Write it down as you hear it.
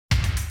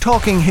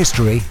Talking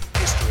History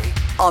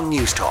on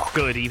News Talk.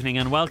 Good evening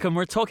and welcome.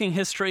 We're talking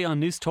history on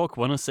News Talk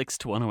 106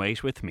 to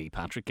 108 with me,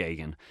 Patrick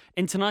Gagan.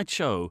 In tonight's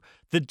show,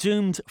 the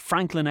doomed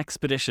Franklin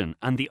expedition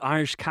and the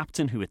Irish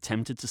captain who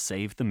attempted to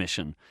save the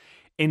mission.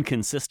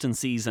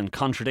 Inconsistencies and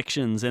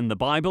contradictions in the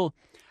Bible.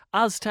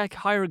 Aztec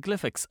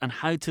hieroglyphics and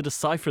how to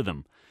decipher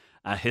them.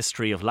 A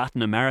history of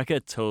Latin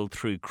America told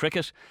through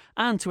cricket.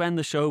 And to end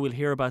the show, we'll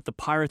hear about the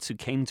pirates who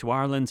came to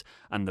Ireland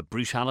and the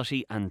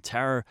brutality and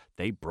terror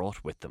they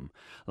brought with them.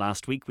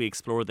 Last week, we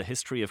explored the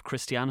history of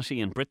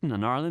Christianity in Britain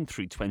and Ireland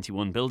through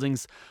 21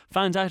 buildings,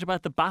 found out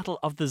about the Battle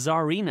of the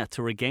Tsarina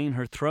to regain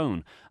her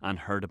throne, and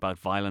heard about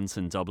violence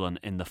in Dublin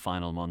in the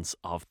final months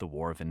of the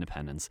War of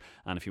Independence.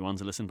 And if you want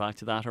to listen back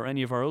to that or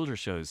any of our older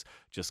shows,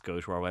 just go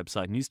to our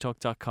website,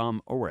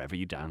 newstalk.com, or wherever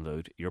you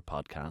download your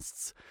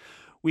podcasts.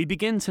 We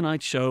begin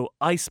tonight's show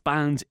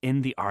icebound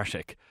in the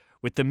Arctic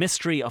with the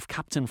mystery of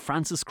Captain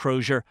Francis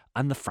Crozier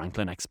and the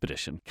Franklin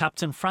expedition.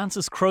 Captain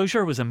Francis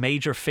Crozier was a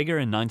major figure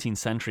in 19th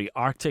century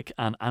Arctic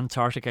and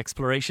Antarctic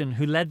exploration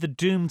who led the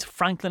doomed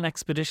Franklin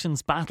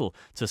expedition's battle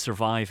to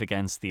survive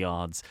against the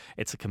odds.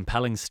 It's a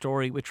compelling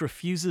story which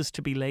refuses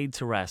to be laid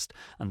to rest,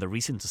 and the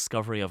recent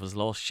discovery of his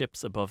lost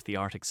ships above the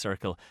Arctic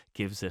Circle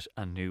gives it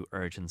a new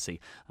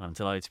urgency. And I'm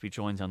delighted to be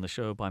joined on the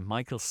show by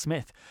Michael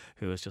Smith,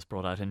 who has just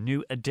brought out a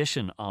new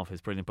edition of his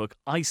brilliant book,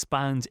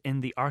 Icebound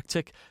in the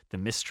Arctic, The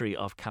Mystery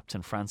of Captain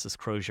Francis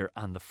Crozier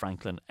and the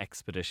Franklin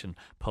expedition,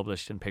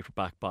 published in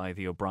paperback by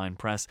the O'Brien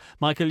Press.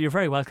 Michael, you're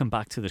very welcome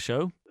back to the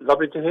show.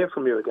 Lovely to hear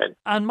from you again.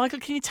 And Michael,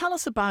 can you tell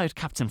us about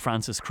Captain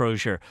Francis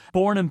Crozier?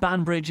 Born in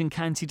Banbridge in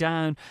County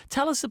Down,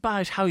 tell us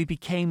about how he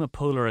became a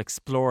polar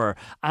explorer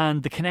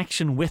and the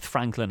connection with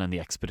Franklin and the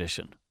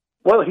expedition.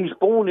 Well, he's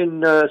born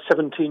in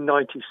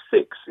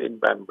 1796 in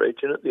Banbridge,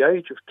 and at the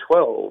age of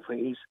 12,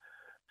 he's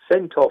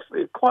sent off,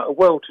 quite a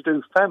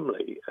well-to-do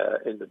family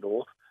in the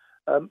north,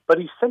 but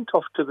he's sent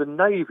off to the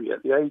Navy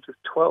at the age of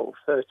 12,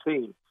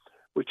 13,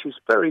 which is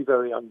very,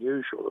 very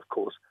unusual, of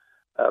course,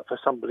 for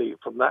somebody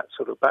from that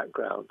sort of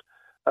background.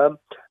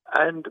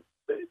 And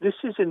this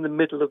is in the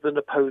middle of the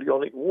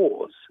Napoleonic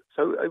Wars,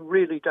 so a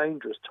really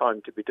dangerous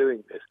time to be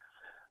doing this.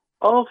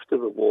 After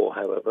the war,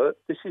 however,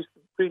 this is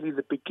really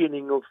the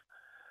beginning of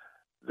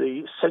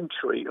the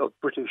century of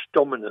British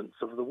dominance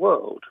of the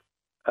world.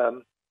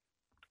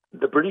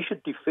 The British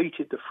had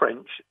defeated the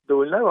French. There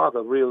were no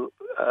other real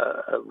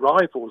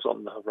rivals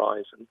on the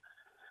horizon,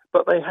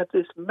 but they had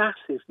this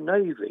massive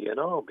navy and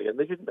army, and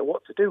they didn't know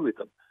what to do with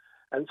them.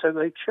 And so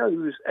they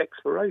chose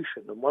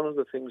exploration, and one of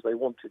the things they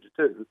wanted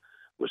to do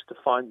was to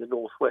find the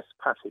Northwest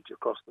Passage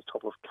across the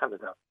top of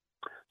Canada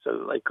so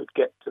that they could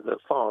get to the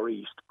Far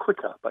East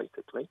quicker,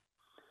 basically.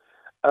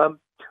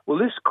 Well,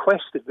 this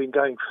quest had been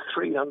going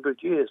for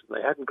 300 years, and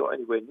they hadn't got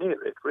anywhere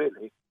near it,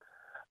 really.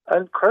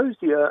 And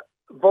Crozier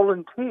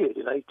volunteered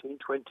in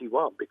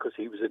 1821 because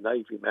he was a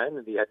Navy man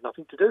and he had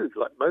nothing to do.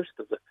 Like most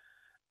of the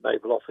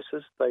naval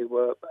officers, they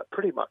were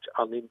pretty much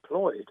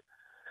unemployed.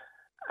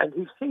 And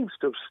he seems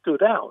to have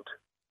stood out.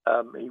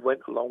 He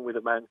went along with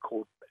a man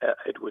called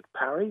Edward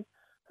Parry,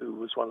 who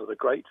was one of the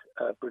great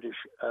British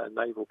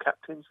naval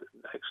captains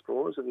and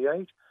explorers of the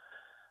age.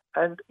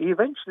 And he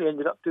eventually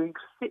ended up doing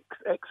 6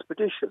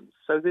 expeditions.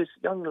 So this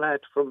young lad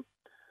from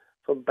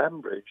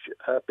Banbridge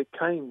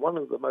became one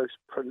of the most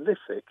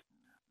prolific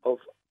of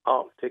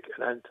Arctic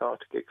and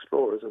Antarctic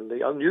explorers. And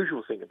the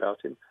unusual thing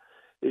about him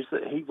is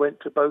that he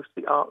went to both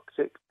the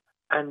Arctic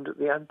and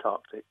the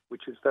Antarctic,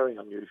 which is very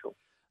unusual.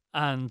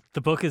 And the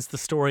book is the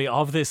story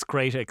of this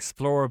great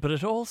explorer, but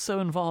it also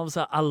involves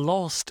a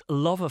lost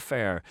love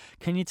affair.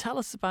 Can you tell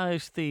us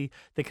about the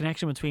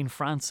connection between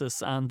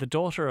Francis and the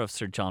daughter of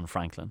Sir John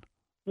Franklin?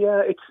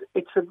 Yeah,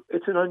 it's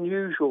an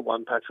unusual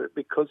one, Patrick,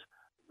 because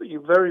you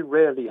very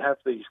rarely have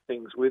these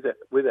things with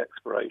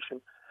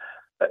exploration.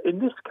 In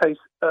this case,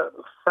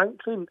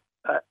 Franklin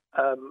had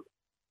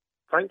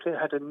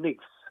a niece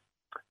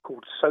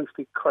called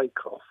Sophie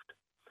Craycroft,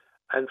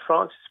 and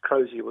Francis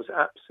Crozier was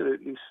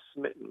absolutely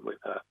smitten with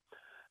her.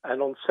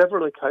 And on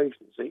several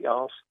occasions, he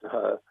asked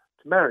her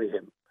to marry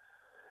him.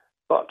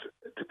 But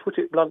to put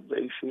it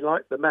bluntly, she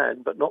liked the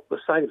man, but not the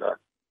sailor.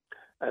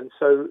 And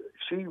so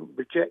she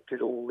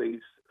rejected all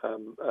these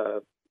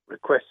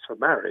requests for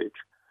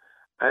marriage,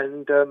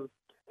 and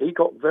he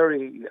got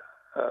very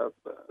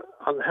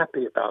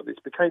unhappy about this,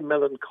 became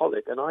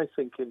melancholic, and I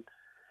think in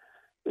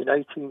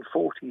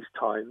 1840s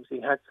times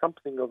he had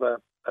something of a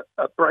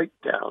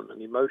breakdown,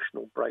 an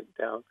emotional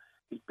breakdown.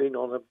 He'd been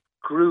on a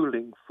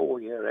grueling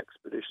 4-year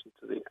expedition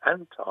to the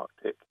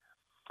Antarctic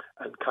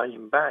and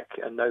came back,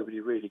 and nobody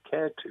really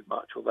cared too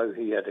much, although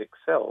he had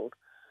excelled.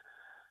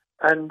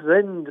 And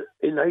then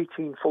in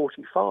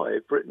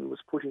 1845, Britain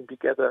was putting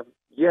together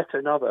yet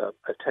another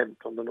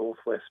attempt on the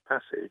Northwest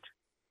Passage.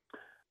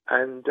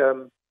 And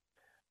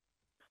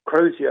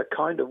Crozier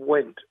kind of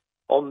went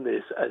on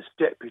this as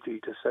deputy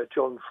to Sir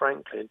John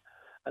Franklin.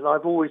 And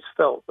I've always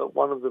felt that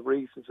one of the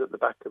reasons at the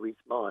back of his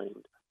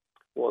mind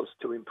was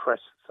to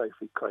impress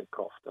Sophie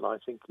Craycroft. And I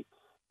think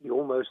he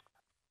almost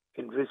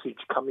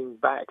envisaged coming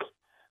back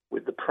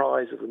with the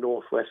prize of the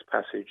Northwest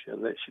Passage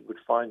and that she would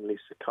finally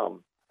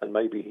succumb. and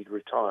maybe he'd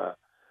retire.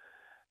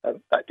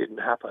 That didn't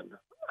happen.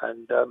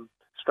 And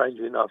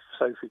strangely enough,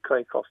 Sophie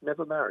Cracroft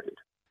never married.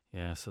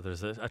 Yeah, so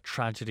there's a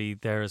tragedy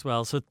there as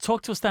well. So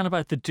talk to us then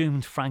about the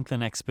doomed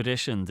Franklin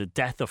expedition, the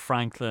death of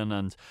Franklin,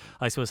 and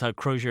I suppose how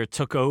Crozier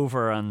took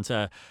over and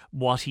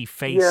what he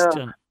faced.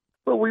 Yeah.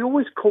 Well, we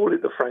always call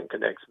it the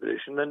Franklin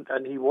expedition,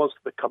 and he was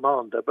the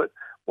commander. But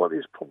what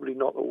is probably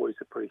not always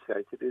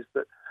appreciated is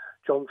that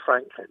John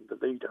Franklin, the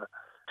leader,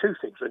 two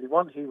things really.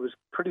 One, he was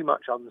pretty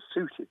much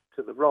unsuited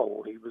to the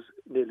role. He was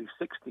nearly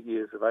 60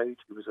 years of age.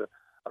 He was a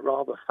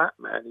rather fat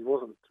man. He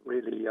wasn't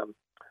really in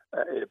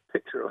a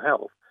picture of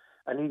health.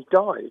 And he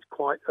died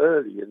quite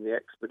early in the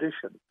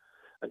expedition.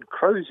 And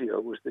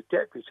Crozier was the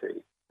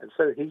deputy, and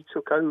so he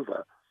took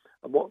over.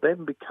 And what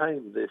then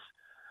became this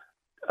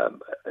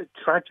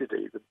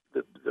tragedy,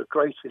 the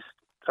greatest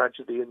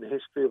tragedy in the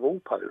history of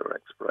all polar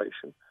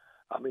exploration.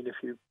 I mean, if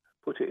you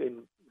put it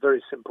in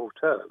very simple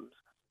terms,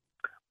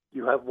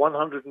 you have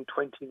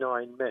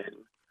 129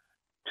 men,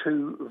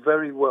 two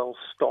very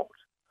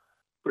well-stocked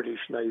British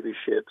Navy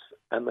ships,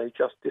 and they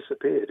just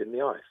disappeared in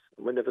the ice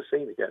and were never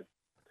seen again.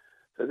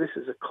 So this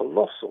is a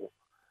colossal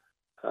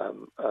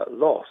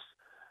loss.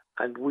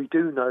 And we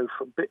do know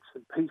from bits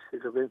and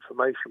pieces of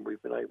information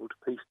we've been able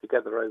to piece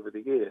together over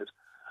the years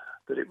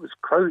that it was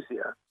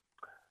Crozier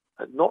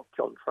and not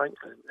John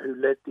Franklin who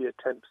led the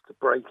attempts to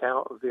break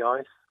out of the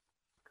ice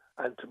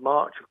and to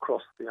march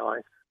across the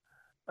ice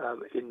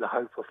in the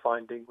hope of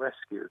finding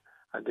rescue.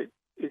 And it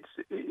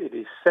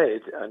is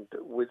said, and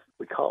we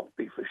can't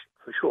be for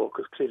sure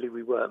because clearly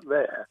we weren't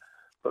there,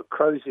 but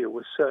Crozier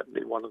was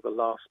certainly one of the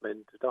last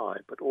men to die,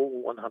 but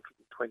all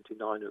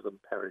 129 of them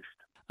perished.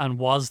 And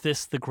was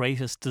this the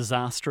greatest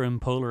disaster in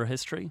polar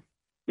history?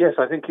 Yes,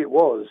 I think it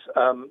was.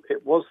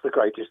 It was the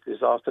greatest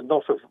disaster,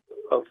 not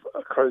of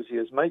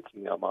Crozier's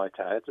making, I might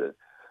add.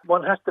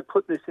 One has to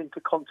put this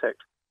into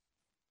context.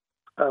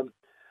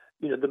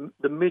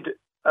 The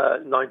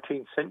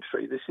mid-19th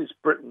century, this is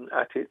Britain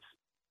at its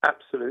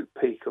absolute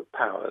peak of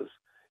powers.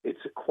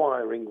 It's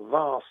acquiring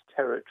vast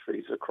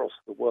territories across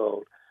the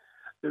world.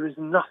 There is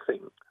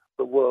nothing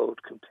the world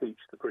can teach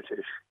the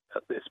British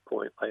at this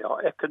point. They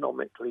are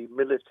economically,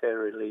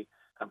 militarily,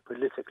 and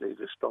politically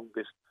the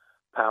strongest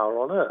power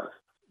on earth.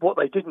 What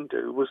they didn't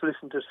do was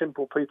listen to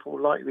simple people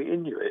like the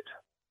Inuit,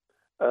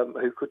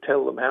 who could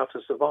tell them how to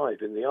survive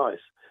in the ice.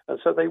 And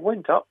so they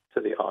went up to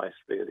the ice,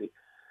 really,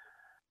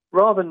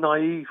 rather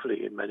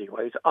naively in many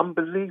ways,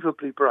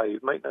 unbelievably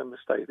brave. Make no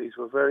mistake, these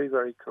were very,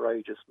 very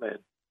courageous men.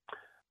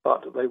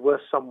 But they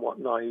were somewhat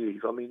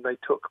naive. I mean, they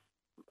took,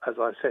 as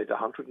I said,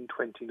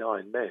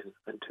 129 men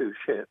and two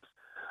ships.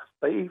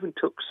 They even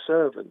took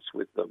servants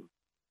with them.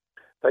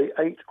 They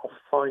ate off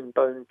fine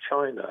bone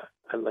china,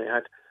 and they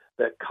had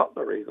their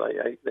cutlery they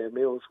ate their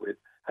meals with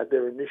had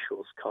their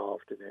initials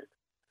carved in it.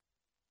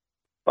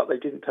 But they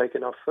didn't take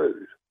enough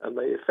food, and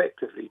they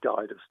effectively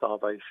died of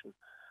starvation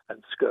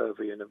and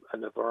scurvy and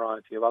a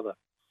variety of other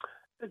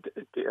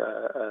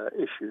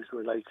issues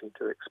relating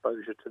to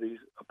exposure to these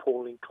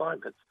appalling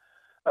climates.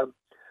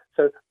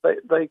 So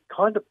they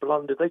kind of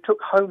blundered. They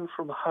took home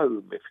from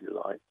home, if you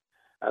like,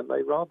 and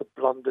they rather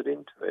blundered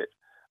into it,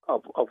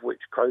 of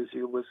which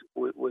Crozier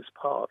was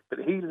part. But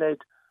he led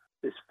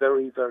this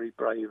very, very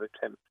brave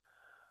attempt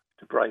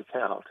to break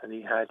out, and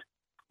he had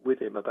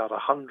with him about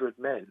 100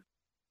 men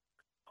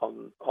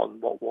on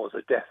what was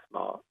a death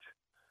march.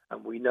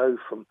 And we know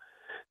from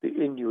the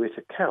Inuit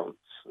accounts,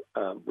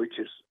 which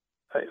is,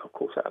 of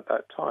course, at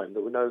that time,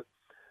 there were no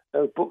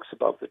books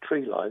above the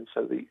tree line,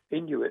 so the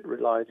Inuit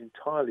relied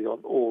entirely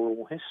on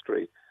oral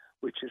history,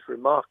 which is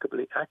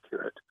remarkably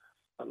accurate,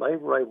 and they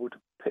were able to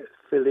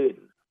fill in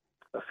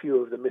a few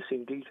of the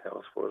missing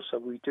details for us. So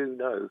we do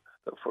know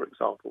that, for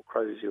example,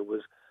 Crozier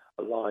was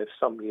alive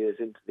some years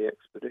into the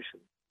expedition.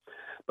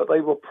 But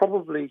they were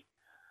probably,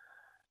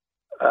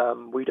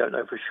 we don't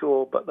know for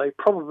sure, but they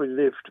probably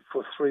lived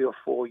for 3 or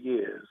 4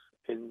 years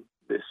in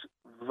this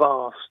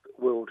vast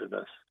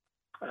wilderness.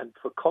 And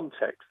for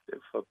context,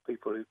 for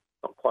people who are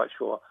not quite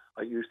sure,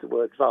 I use the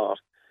word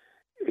vast,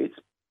 it's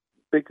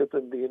bigger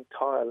than the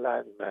entire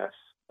landmass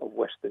of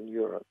Western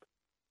Europe.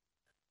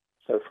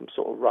 So from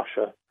sort of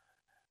Russia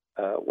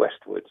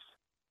westwards.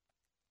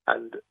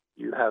 And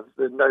you have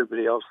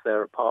nobody else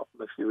there apart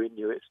from a few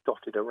Inuits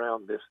dotted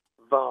around this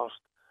vast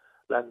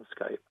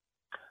landscape.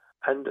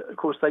 And, of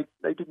course,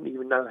 they didn't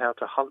even know how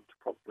to hunt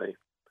properly.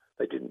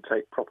 They didn't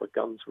take proper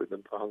guns with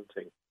them for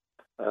hunting.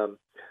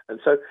 And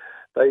so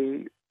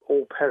they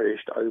all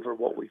perished over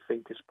what we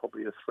think is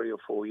probably a 3 or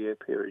 4 year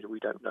period. We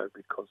don't know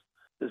because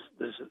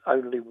there's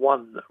only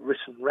one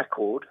written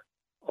record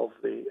of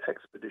the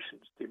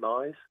expedition's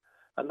demise,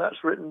 and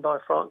that's written by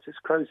Francis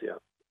Crozier.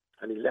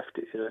 And he left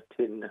it in a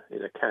tin,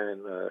 in a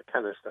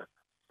canister,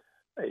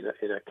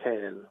 in a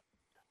cairn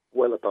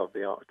well above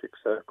the Arctic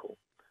Circle.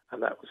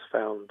 And that was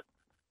found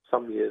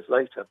some years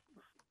later,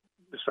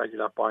 strangely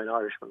enough, by an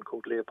Irishman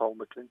called Leopold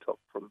McClintock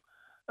from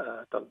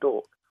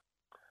Dundalk.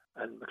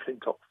 And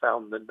McClintock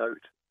found the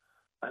note,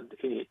 and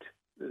in it,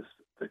 there's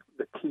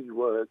the key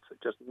words,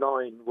 just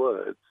 9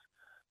 words,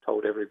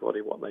 told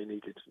everybody what they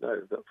needed to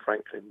know, that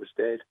Franklin was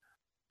dead,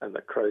 and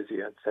that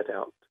Crozier had set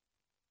out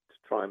to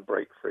try and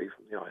break free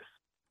from the ice.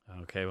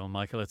 Okay, well,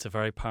 Michael, it's a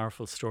very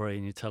powerful story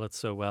and you tell it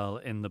so well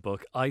in the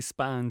book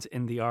Icebound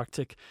in the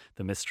Arctic,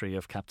 The Mystery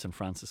of Captain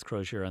Francis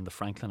Crozier and the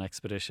Franklin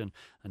Expedition,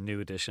 a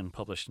new edition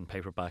published in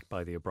paperback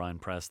by the O'Brien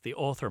Press. The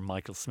author,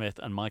 Michael Smith.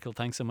 And Michael,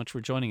 thanks so much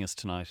for joining us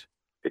tonight.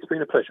 It's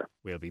been a pleasure.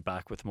 We'll be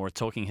back with more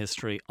Talking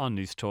History on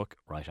News Talk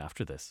right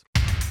after this.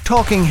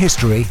 Talking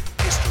History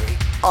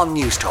on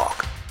News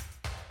Talk.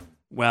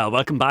 Well,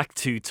 welcome back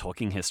to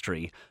Talking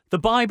History. The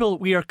Bible,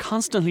 we are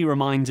constantly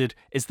reminded,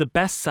 is the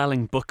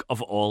best-selling book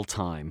of all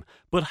time.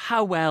 But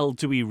how well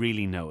do we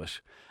really know it?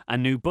 A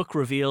new book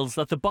reveals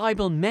that the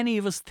Bible many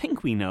of us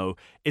think we know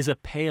is a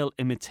pale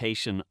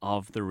imitation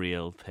of the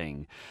real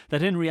thing.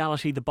 That in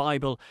reality the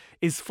Bible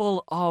is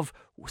full of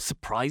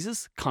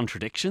surprises,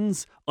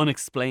 contradictions,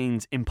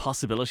 unexplained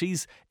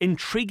impossibilities,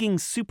 intriguing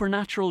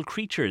supernatural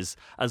creatures,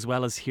 as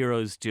well as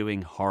heroes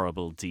doing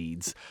horrible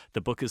deeds.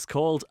 The book is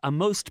called A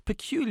Most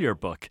Peculiar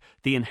Book,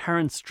 The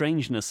Inherent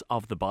Strangeness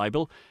of the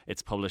Bible.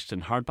 It's published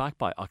in hardback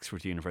by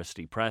Oxford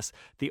University Press.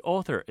 The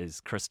author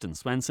is Kristen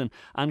Swenson.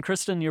 And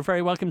Kristen, you're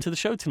very welcome to the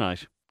show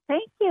tonight.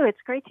 Thank you. It's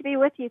great to be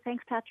with you.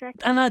 Thanks, Patrick.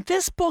 And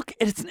this book,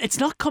 it's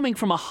not coming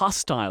from a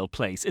hostile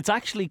place. It's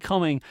actually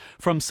coming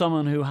from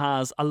someone who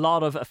has a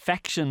lot of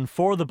affection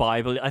for the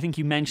Bible. I think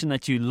you mentioned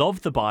that you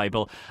love the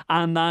Bible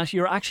and that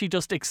you're actually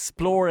just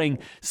exploring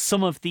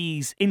some of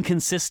these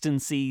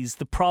inconsistencies,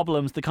 the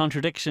problems, the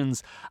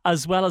contradictions,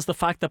 as well as the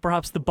fact that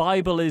perhaps the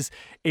Bible is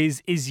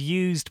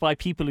used by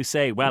people who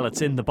say, well,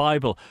 it's in the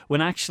Bible, when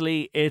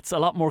actually it's a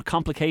lot more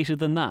complicated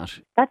than that.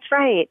 That's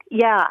right.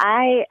 Yeah,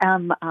 I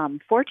am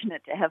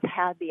fortunate to have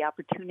had the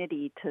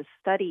opportunity to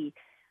study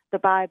the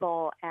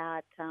Bible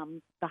at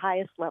the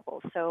highest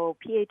level. So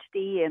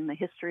PhD in the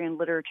History and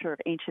Literature of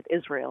Ancient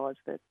Israel is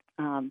the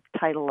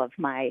title of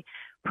my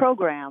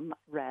program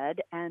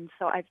read. And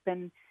so I've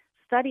been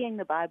studying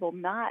the Bible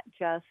not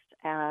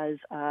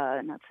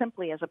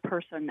simply as a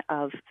person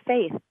of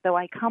faith, though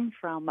I come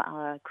from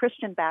a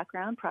Christian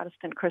background,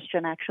 Protestant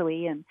Christian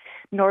actually, in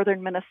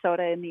northern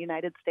Minnesota in the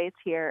United States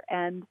here.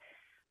 And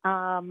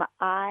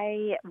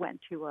I went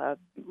to a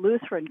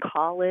Lutheran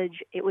college.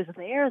 It was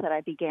there that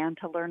I began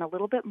to learn a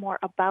little bit more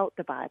about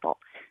the Bible.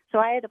 So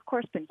I had, of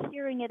course, been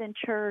hearing it in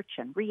church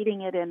and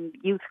reading it in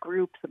youth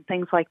groups and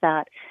things like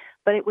that.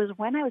 But it was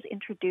when I was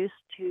introduced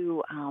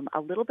to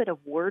a little bit of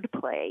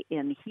wordplay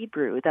in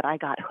Hebrew that I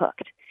got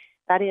hooked.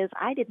 That is,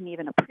 I didn't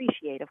even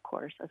appreciate, of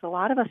course, as a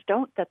lot of us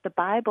don't, that the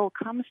Bible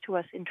comes to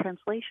us in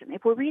translation.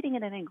 If we're reading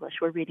it in English,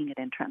 we're reading it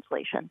in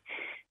translation.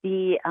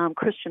 The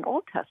Christian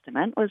Old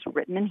Testament was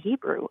written in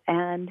Hebrew,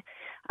 and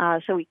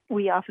so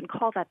we often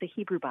call that the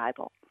Hebrew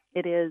Bible.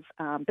 It is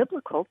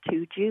biblical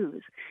to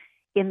Jews.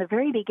 In the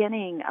very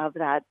beginning of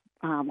that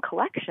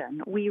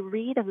collection, we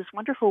read of this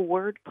wonderful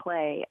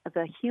wordplay.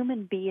 The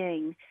human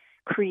being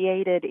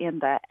created in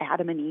the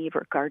Adam and Eve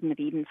or Garden of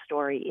Eden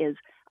story is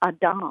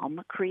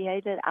Adam,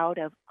 created out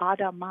of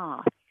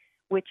Adamah,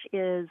 which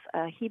is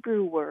a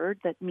Hebrew word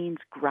that means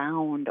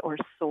ground or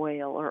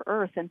soil or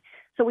earth. And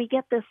so we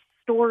get this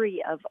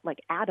story of like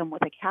Adam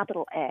with a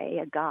capital A,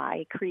 a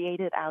guy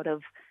created out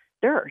of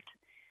dirt.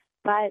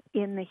 But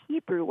in the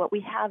Hebrew, what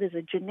we have is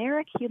a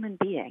generic human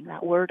being.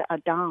 That word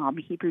Adam,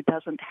 Hebrew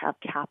doesn't have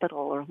capital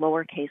or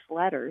lowercase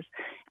letters.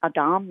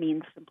 Adam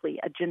means simply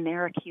a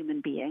generic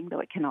human being, though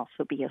it can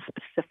also be a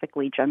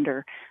specifically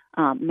gender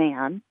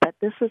man. But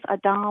this is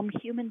Adam,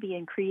 human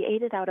being,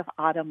 created out of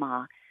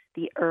Adamah,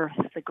 the earth,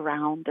 the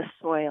ground, the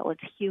soil.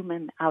 It's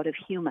human out of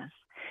humus.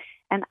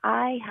 And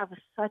I have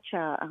such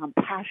a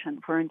passion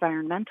for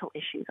environmental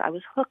issues. I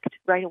was hooked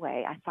right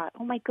away. I thought,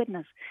 oh my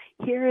goodness,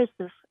 here is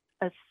this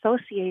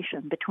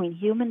association between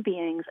human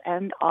beings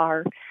and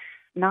our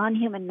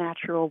non-human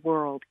natural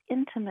world,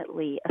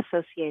 intimately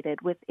associated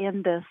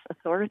within this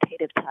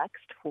authoritative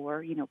text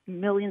for,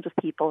 millions of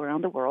people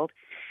around the world.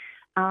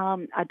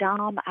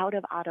 Adam out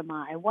of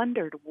Adamah. I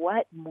wondered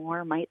what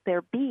more might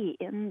there be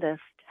in this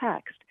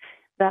text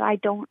that I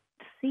don't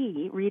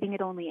see reading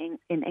it only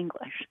in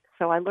English.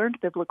 So I learned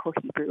biblical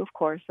Hebrew, of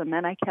course, and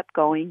then I kept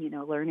going,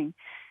 learning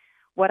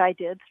what I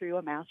did through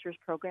a master's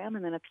program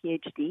and then a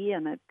PhD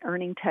and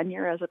earning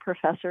tenure as a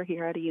professor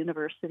here at a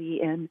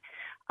university in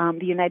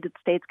the United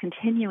States,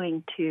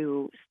 continuing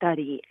to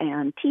study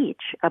and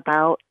teach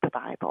about the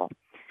Bible.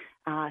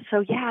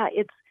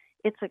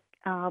 It's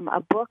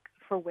a book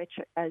for which,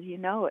 as you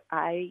know,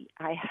 I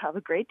have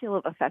a great deal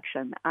of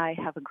affection. I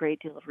have a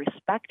great deal of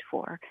respect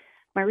for.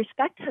 My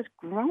respect has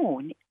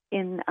grown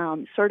in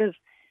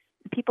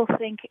people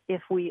think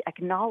if we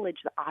acknowledge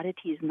the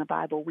oddities in the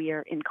Bible, we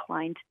are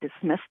inclined to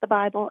dismiss the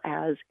Bible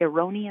as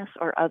erroneous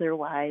or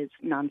otherwise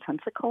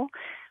nonsensical.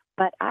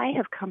 But I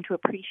have come to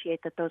appreciate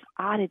that those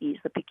oddities,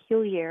 the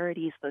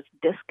peculiarities, those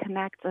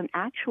disconnects, and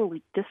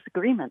actually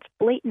disagreements,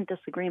 blatant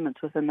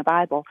disagreements within the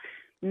Bible,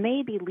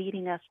 may be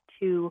leading us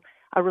to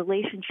a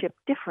relationship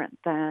different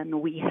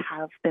than we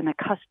have been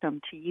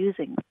accustomed to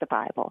using with the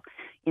Bible,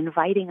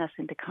 inviting us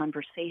into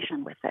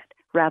conversation with it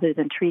rather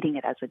than treating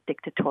it as a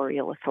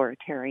dictatorial,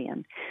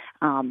 authoritarian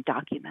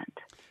document.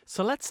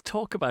 So let's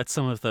talk about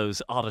some of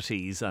those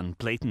oddities and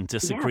blatant Yeah.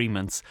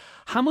 disagreements.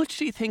 How much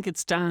do you think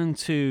it's down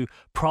to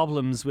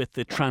problems with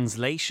the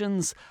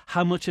translations?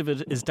 How much of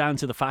it is down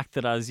to the fact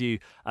that, as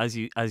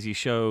you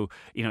show,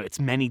 it's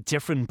many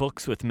different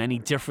books with many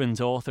different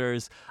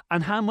authors,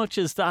 and how much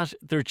is that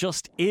there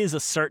just is a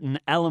certain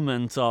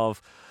element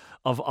of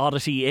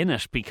oddity in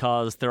it,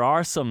 because there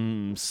are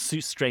some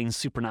strange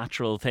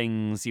supernatural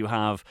things. You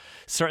have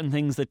certain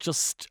things that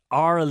just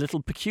are a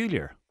little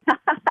peculiar.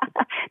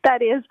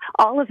 That is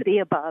all of the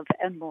above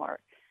and more.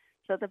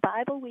 So the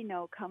Bible, we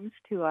know, comes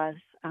to us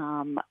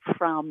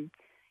from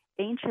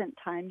ancient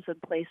times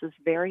and places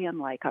very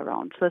unlike our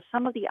own. So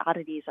some of the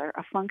oddities are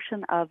a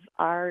function of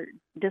our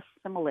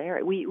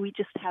dissimilarity. We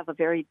just have a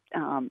very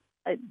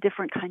a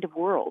different kind of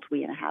world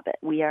we inhabit.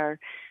 We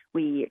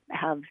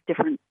have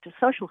different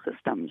social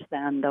systems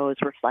than those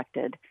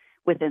reflected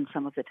within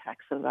some of the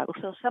texts of the Bible.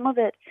 So some of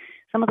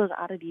those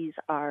oddities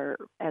are,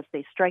 as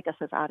they strike us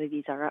as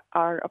oddities,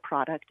 are a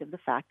product of the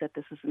fact that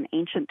this is an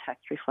ancient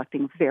text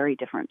reflecting very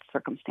different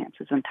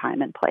circumstances and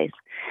time and place.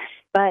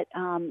 But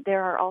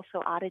there are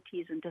also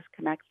oddities and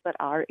disconnects that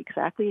are,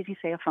 exactly as you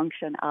say, a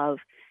function of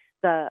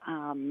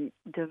the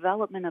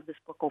development of this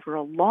book over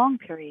a long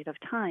period of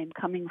time,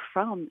 coming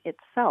from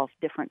itself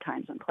different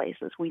times and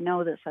places. We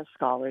know this as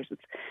scholars.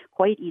 It's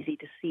quite easy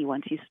to see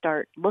once you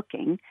start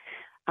looking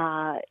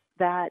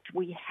that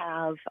we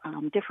have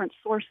different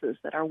sources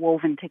that are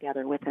woven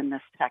together within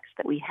this text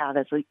that we have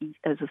as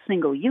a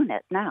single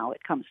unit. Now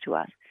it comes to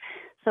us.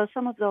 So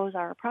some of those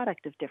are a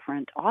product of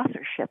different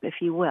authorship, if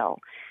you will.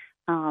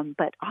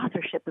 But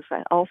authorship is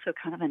also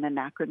kind of an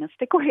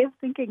anachronistic way of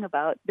thinking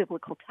about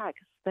biblical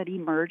texts that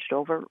emerged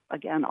over,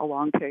 again, a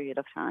long period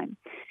of time.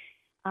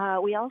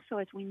 We also,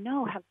 as we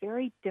know, have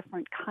very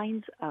different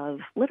kinds of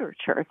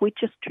literature. If we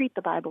just treat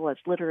the Bible as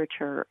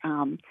literature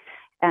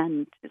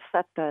and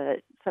set the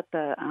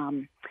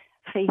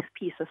faith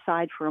piece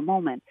aside for a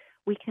moment,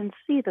 we can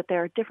see that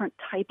there are different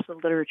types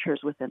of literatures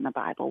within the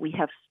Bible. We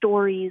have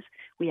stories,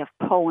 we have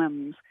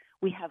poems,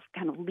 we have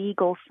kind of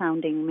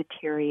legal-sounding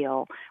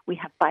material, we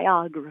have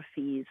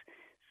biographies.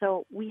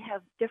 So we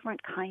have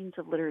different kinds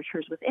of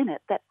literatures within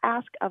it that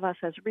ask of us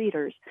as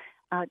readers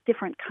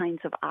different kinds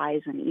of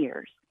eyes and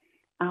ears.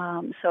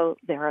 So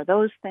there are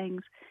those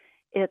things.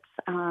 It's,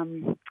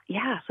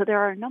 so there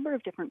are a number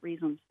of different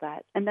reasons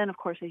that, and then of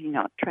course, as you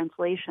know,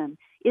 translation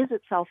is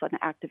itself an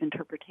act of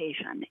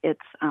interpretation. It's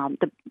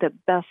the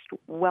best,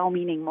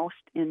 well-meaning,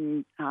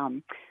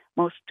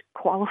 most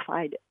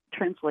qualified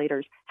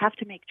translators have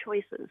to make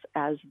choices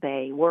as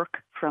they work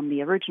from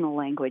the original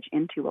language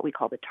into what we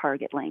call the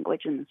target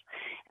language. And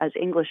as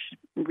English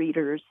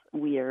readers,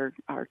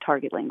 our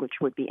target language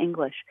would be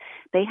English.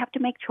 They have to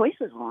make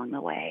choices along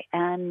the way.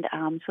 And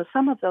so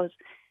some of those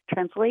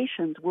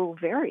translations will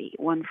vary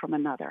one from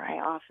another. I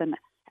often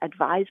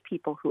advise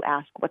people who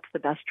ask what's the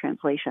best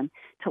translation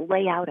to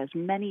lay out as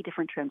many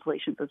different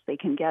translations as they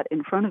can get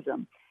in front of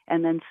them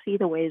and then see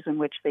the ways in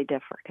which they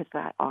differ, because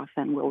that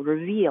often will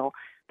reveal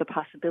the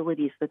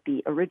possibilities that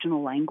the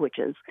original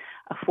languages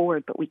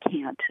afford, but we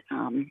can't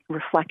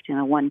reflect in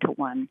a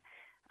one-to-one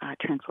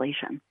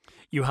translation.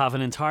 You have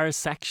an entire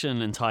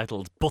section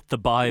entitled, But the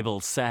Bible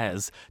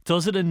Says.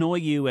 Does it annoy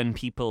you when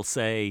people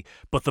say,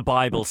 but the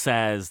Bible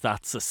says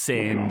that's a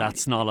sin,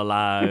 that's not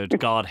allowed,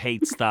 God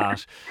hates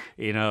that,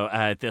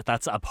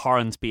 that's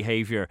abhorrent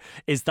behavior?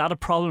 Is that a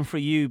problem for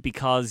you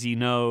because you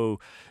know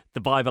the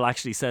Bible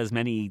actually says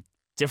many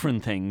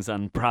different things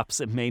and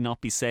perhaps it may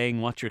not be saying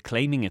what you're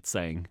claiming it's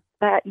saying?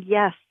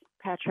 Yes,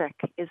 Patrick,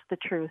 is the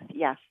truth.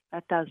 Yes,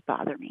 that does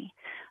bother me.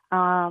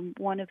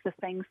 One of the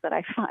things that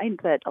I find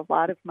that a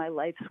lot of my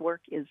life's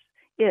work is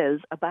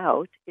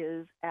about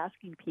is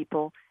asking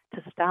people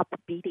to stop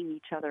beating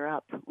each other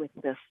up with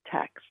this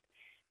text,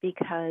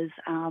 because,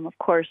 of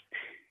course,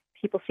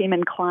 people seem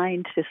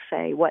inclined to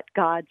say what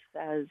God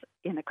says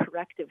in a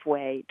corrective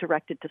way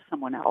directed to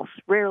someone else,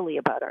 rarely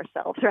about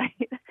ourselves,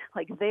 right?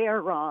 Like they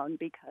are wrong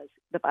because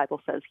the Bible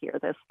says here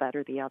this, that,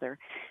 or the other.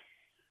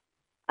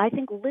 I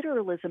think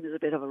literalism is a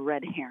bit of a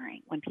red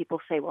herring. When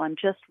people say, well, I'm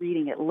just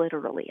reading it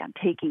literally, I'm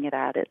taking it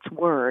at its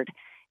word,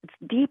 it's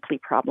deeply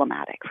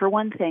problematic. For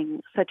one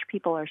thing, such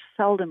people are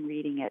seldom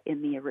reading it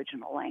in the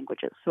original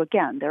languages. So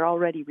again, they're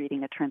already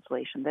reading a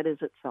translation that is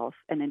itself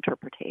an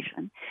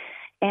interpretation.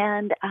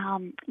 And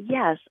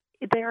yes,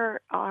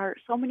 there are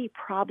so many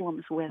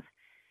problems with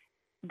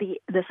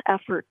this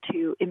effort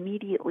to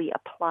immediately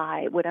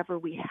apply whatever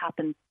we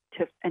happen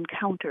to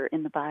encounter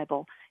in the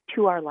Bible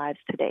to our lives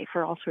today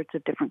for all sorts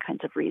of different kinds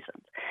of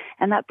reasons.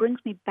 And that brings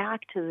me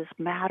back to this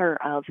matter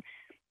of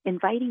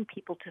inviting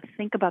people to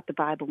think about the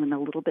Bible in a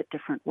little bit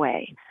different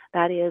way.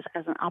 That is,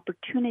 as an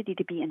opportunity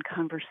to be in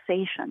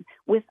conversation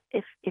with,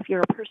 if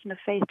you're a person of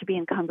faith, to be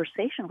in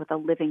conversation with a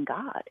living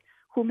God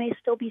who may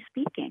still be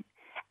speaking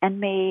and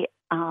may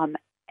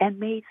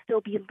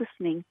still be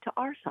listening to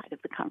our side of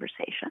the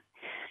conversation.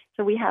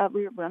 So we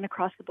run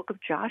across the book of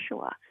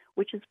Joshua,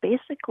 which is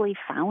basically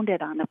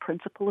founded on the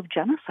principle of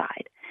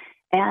genocide.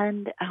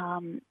 And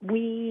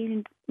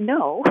we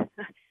know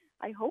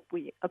I hope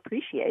we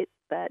appreciate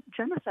that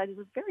genocide is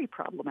a very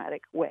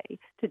problematic way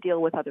to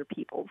deal with other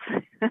peoples.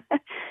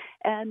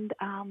 And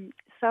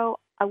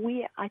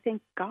I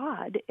think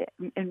God,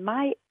 and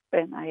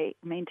I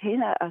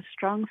maintain a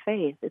strong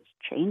faith. It's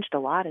changed a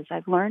lot as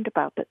I've learned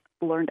about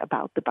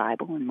the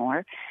Bible and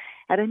more.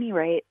 At any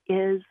rate,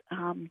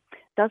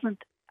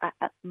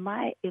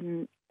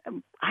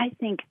 I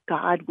think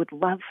God would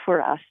love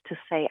for us to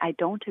say, I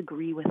don't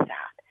agree with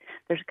that.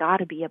 There's got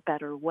to be a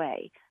better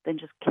way than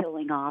just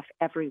killing off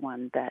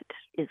everyone that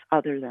is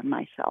other than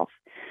myself.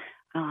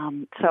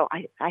 So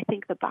I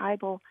think the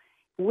Bible,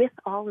 with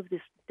all of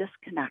this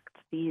disconnect,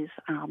 these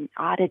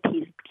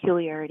oddities,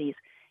 peculiarities,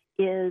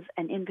 is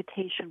an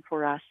invitation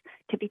for us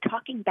to be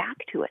talking back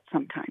to it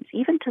sometimes,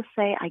 even to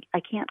say, I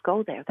can't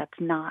go there. That's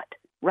not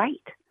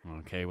right.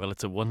 Okay, well,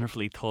 it's a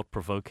wonderfully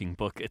thought-provoking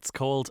book. It's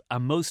called A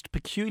Most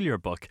Peculiar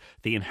Book,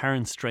 The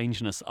Inherent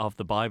Strangeness of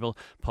the Bible,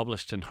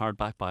 published in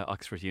hardback by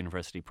Oxford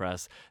University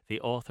Press. The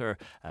author,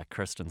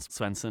 Kirsten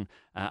Swenson.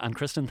 And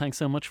Kirsten, thanks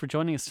so much for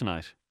joining us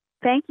tonight.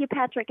 Thank you,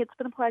 Patrick. It's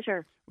been a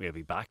pleasure. We'll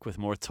be back with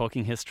more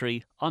Talking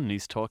History on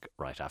News Talk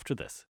right after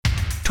this.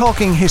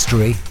 Talking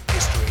History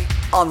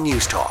on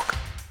News Talk.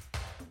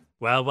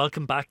 Well,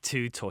 welcome back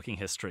to Talking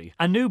History.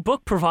 A new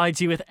book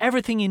provides you with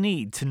everything you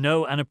need to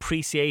know and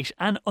appreciate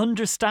and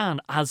understand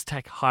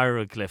Aztec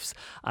hieroglyphs.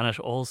 And it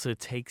also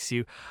takes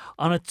you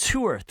on a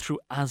tour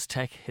through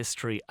Aztec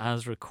history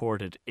as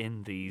recorded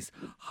in these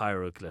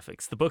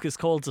hieroglyphics. The book is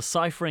called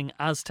Deciphering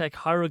Aztec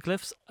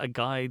Hieroglyphs, a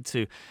guide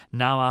to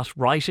Nahuatl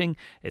writing.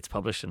 It's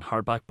published in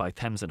hardback by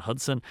Thames and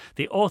Hudson.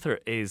 The author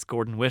is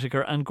Gordon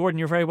Whittaker. And Gordon,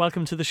 you're very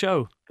welcome to the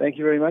show. Thank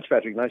you very much,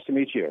 Patrick. Nice to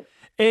meet you.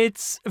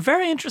 It's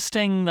very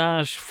interesting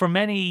that for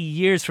many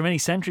years, for many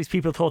centuries,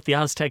 people thought the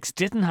Aztecs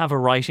didn't have a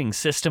writing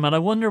system. And I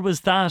wonder,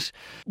 was that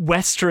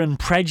Western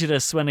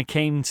prejudice when it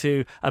came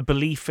to a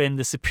belief in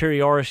the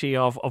superiority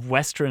of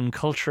Western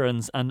culture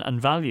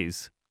and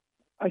values?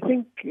 I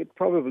think it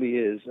probably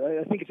is.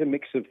 I think it's a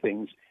mix of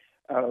things.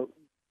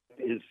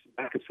 Is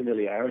lack of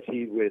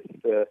familiarity with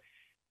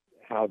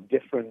how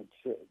different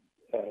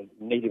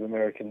Native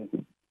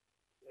American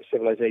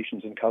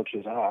civilizations and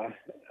cultures are.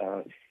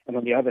 And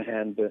on the other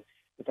hand, the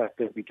fact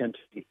that we tend to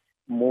be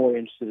more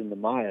interested in the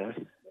Maya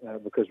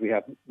because we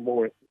have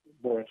more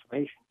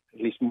information,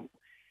 at least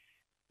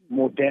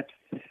more depth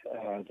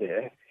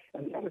there.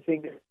 And the other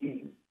thing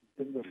is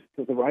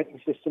the writing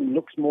system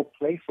looks more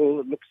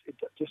playful. It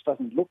just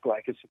doesn't look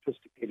like a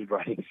sophisticated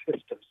writing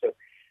system. So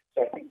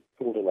I think it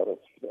fooled a lot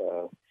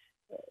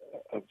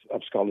of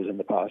scholars in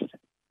the past.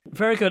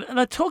 Very good.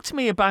 And talk to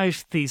me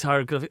about these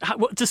hieroglyphics.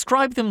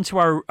 Describe them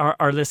to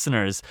our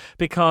listeners,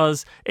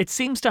 because it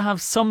seems to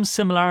have some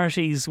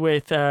similarities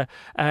with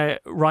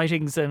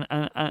writings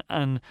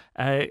and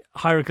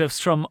hieroglyphs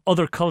from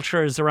other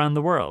cultures around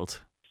the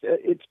world.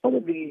 It's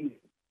probably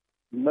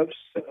most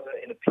similar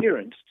in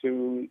appearance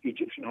to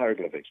Egyptian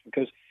hieroglyphics,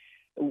 because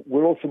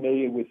we're all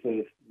familiar with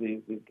the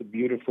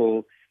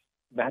beautiful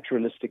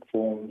naturalistic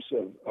forms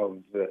of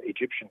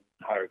Egyptian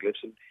hieroglyphs,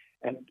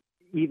 and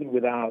even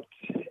without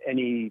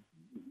any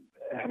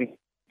having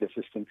the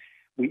system,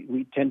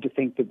 we tend to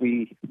think that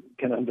we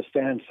can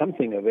understand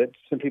something of it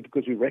simply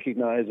because we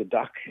recognize a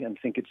duck and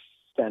think it's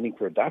standing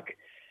for a duck,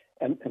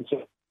 and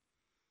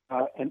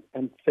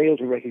fail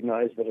to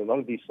recognize that a lot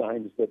of these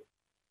signs that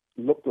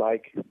look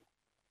like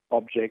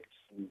objects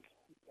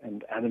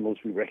and animals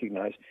we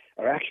recognize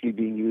are actually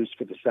being used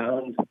for the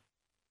sound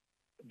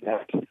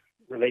that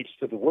relates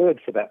to the word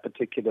for that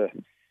particular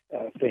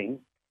thing,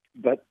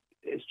 but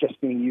it's just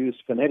being used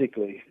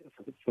phonetically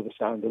for the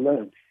sound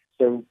alone.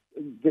 So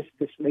this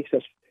makes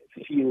us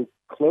feel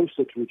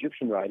closer to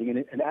Egyptian writing,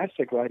 and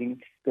Aztec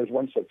writing goes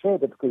one step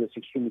further because it's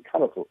extremely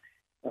colorful.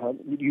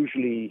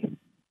 Usually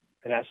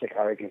an Aztec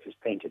hieroglyph is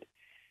painted.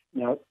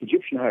 Now,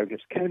 Egyptian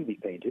hieroglyphs can be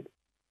painted,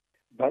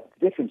 but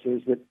the difference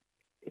is that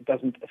it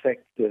doesn't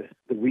affect the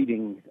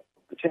reading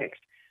of the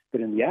text. But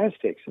in the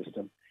Aztec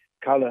system,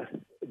 color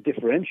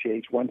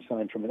differentiates one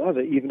sign from another.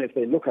 Even if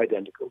they look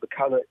identical, the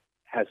color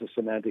has a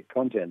semantic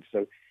content.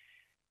 So,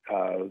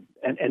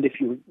 and if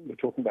you were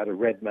talking about a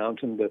red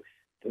mountain,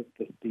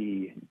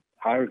 the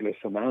hieroglyph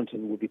for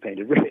mountain would be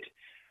painted red,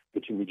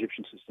 which in the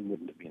Egyptian system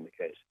wouldn't have been the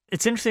case.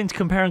 It's interesting to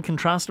compare and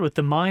contrast it with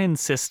the Mayan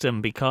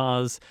system,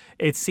 because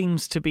it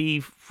seems to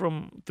be,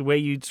 from the way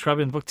you describe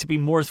it in the book, to be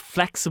more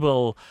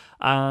flexible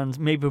and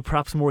maybe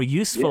perhaps more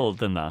useful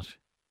than that.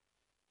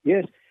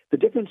 Yes. The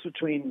difference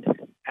between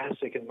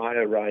Aztec and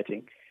Maya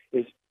writing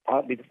is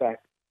partly the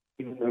fact,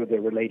 even though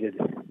they're related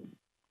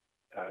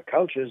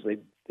cultures,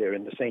 they're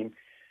in the same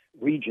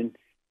region,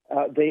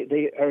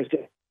 they are, as to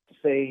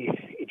say,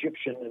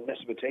 Egyptian and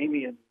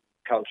Mesopotamian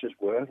cultures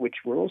were, which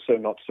were also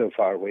not so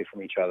far away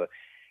from each other.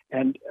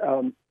 And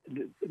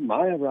the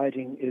Maya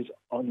writing is,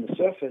 on the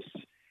surface,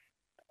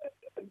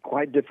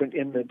 quite different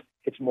in that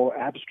it's more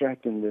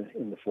abstract in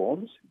the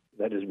forms.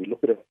 That is, we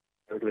look at a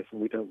hieroglyph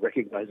and we don't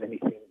recognize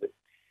anything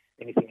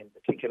in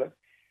particular.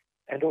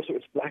 And also,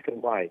 it's black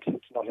and white.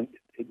 It's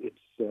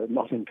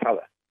not in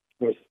color.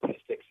 Whereas the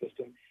Aztec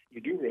system,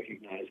 you do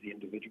recognize the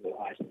individual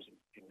items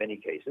in many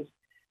cases,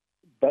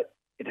 but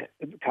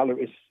color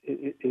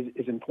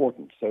is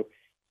important. So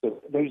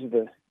those are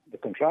the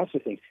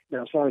contrasted things.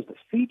 Now, as far as the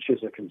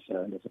features are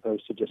concerned, as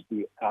opposed to just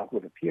the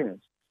outward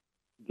appearance,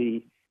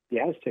 the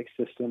Aztec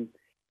system,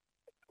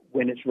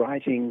 when it's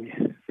writing,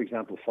 for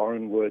example,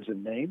 foreign words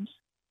and names,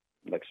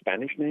 like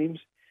Spanish names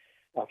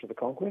after the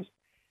conquest,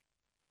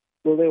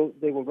 well,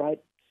 they will write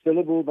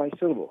syllable by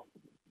syllable,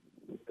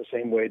 the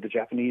same way the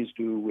Japanese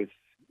do with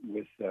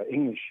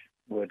English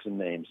words and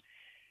names.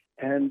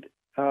 And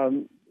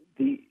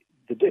the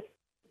difference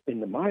in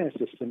the Maya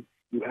system,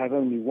 you have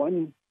only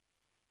one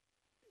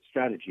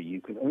strategy. You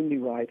can only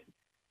write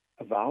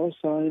a vowel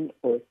sign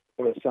or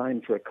a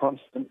sign for a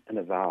consonant and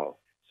a vowel.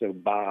 So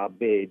ba,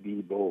 be,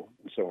 bi, bo,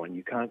 and so on.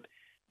 You can't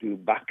do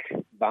bak,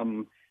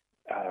 bum,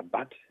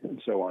 but,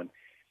 and so on.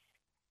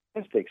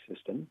 The Aztec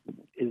system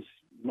is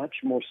much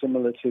more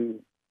similar to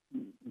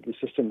the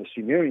system the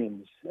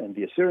Sumerians and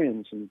the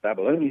Assyrians and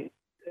Babylonians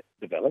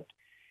developed,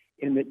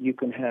 in that you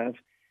can have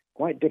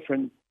quite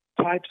different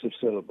types of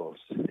syllables,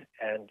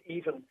 and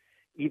even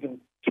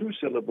two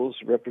syllables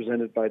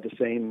represented by the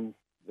same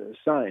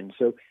sign.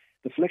 So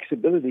the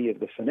flexibility of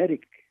the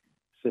phonetic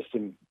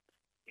system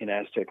in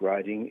Aztec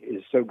writing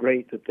is so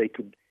great that they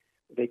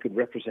could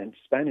represent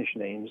Spanish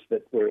names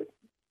that were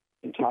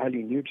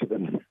entirely new to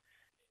them.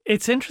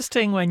 It's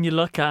interesting when you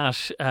look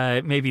at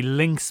maybe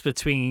links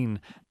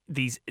between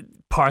these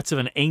parts of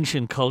an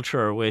ancient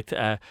culture with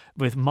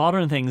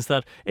modern things,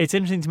 that it's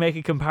interesting to make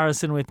a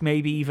comparison with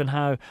maybe even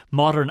how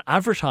modern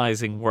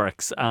advertising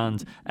works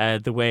and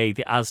the way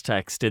the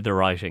Aztecs did their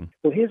writing.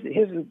 Well, here's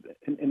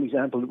an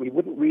example that we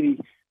wouldn't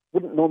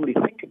normally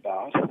think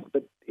about,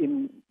 but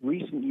in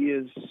recent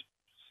years,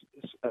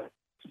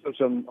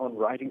 on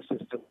writing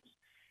systems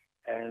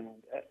and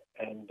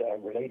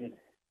related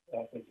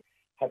things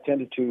have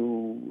tended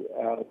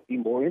to be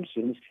more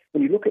interesting.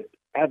 When you look at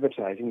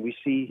advertising, we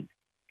see,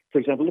 for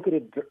example, look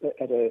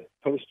at a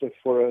poster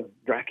for a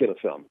Dracula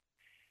film.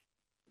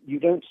 You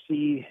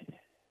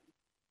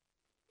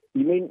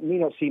may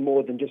not see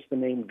more than just the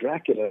name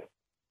Dracula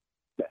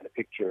and a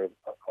picture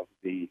of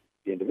the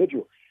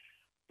individual,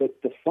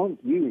 but the font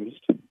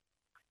used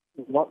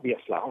will not be a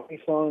flowery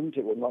font.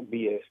 It will not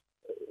be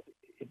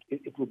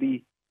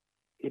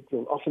it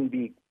will often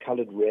be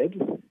colored red.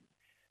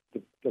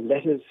 The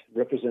letters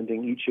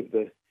representing each of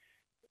the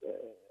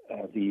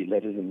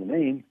letters in the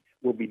name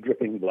will be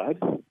dripping blood.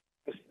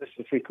 This is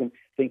a frequent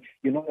thing.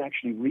 You're not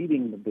actually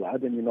reading the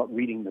blood and you're not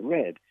reading the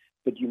red,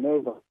 but you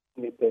know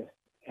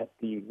at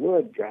the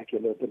word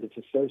Dracula that it's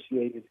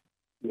associated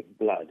with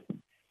blood.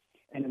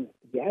 And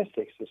the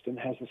Aztec system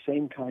has the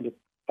same kind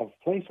of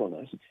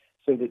playfulness,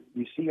 so that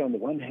you see on the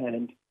one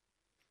hand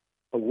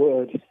a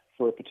word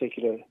for a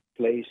particular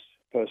place,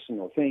 person,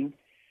 or thing,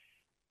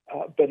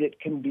 but it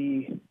can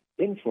be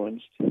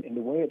influenced in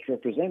the way it's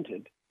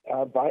represented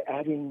by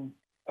adding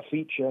a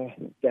feature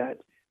that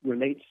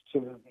relates to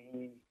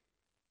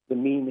the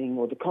meaning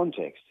or the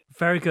context.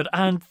 Very good.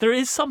 And there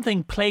is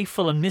something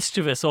playful and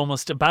mischievous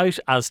almost about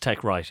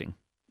Aztec writing.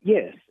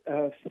 Yes.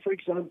 For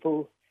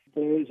example,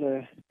 there is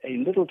a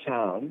little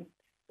town,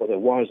 or there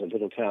was a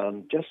little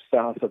town just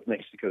south of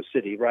Mexico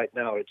City. Right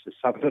now it's a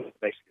suburb of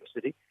Mexico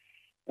City.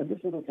 And this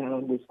little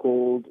town was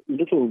called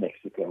Little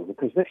Mexico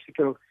because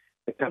Mexico,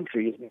 the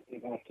country, is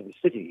named after the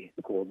city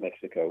called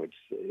Mexico.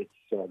 It's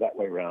that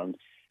way around.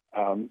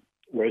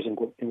 Whereas in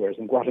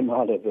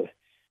Guatemala,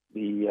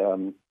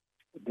 the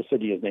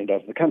city is named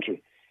after the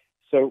country.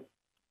 So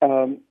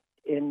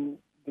in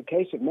the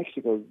case of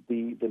Mexico,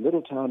 the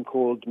little town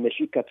called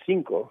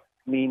Mexicatzinco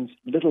means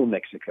Little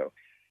Mexico.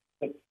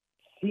 But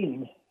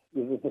sin,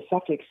 the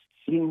suffix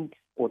sin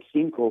or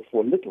cinco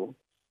for little,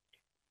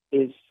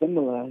 is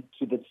similar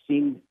to the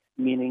sin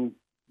meaning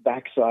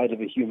backside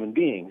of a human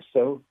being.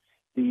 So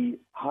the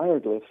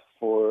hieroglyph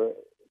for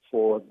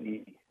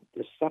the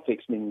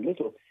suffix meaning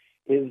little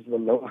is the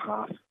lower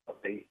half of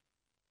a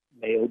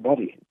male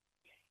body.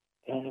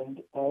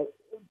 And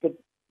but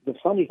the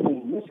funny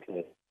thing in this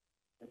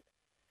case,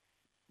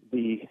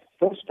 the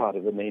first part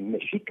of the name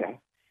Mexica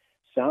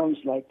sounds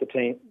like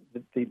the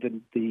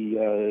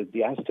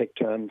Aztec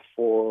term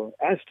for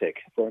Aztec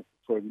for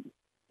an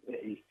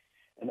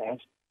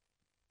Aztec,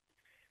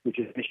 which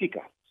is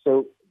Mexica.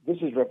 So this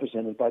is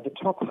represented by the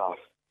top half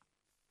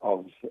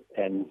of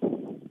an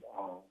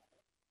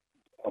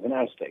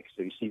Aztec.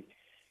 So you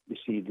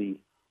see the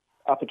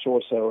upper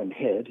torso and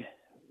head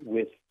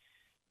with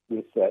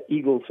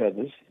eagle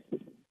feathers,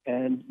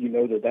 and you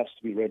know that that's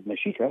to be read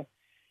Mexica,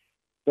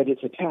 but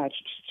it's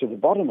attached to the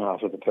bottom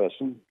half of the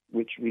person,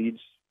 which reads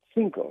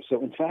Cinco.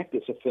 So in fact,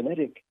 it's a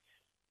phonetic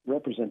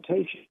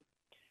representation,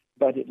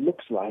 but it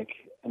looks like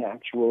an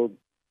actual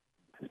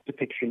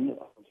depiction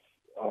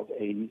of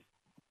a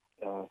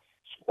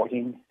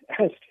squatting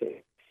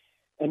Aztec.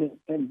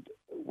 And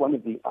one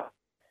of the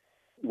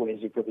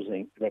ways of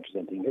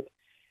representing it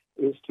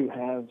is to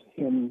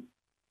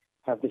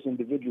have this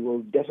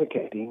individual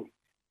defecating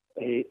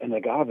an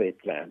agave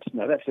plant.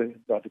 Now, that's a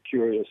rather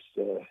curious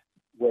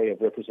way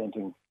of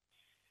representing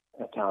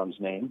a town's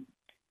name,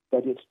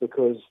 but it's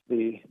because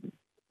the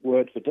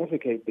word for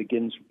defecate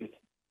begins with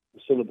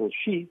the syllable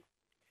she,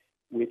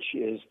 which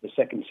is the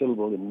second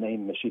syllable in the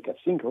name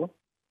Mexicacinco,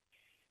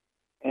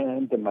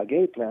 and the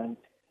maguey plant,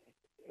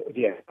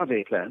 the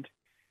agave plant,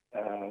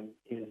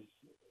 is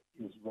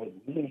red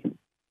may.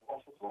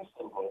 That's the first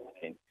syllable in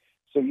the name.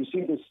 So you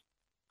see this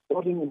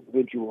budding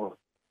individual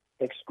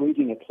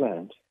excreting a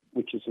plant,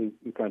 which is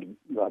a kind of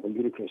rather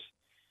ludicrous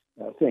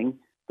thing,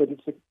 but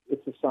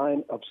it's a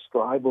sign of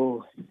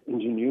scribal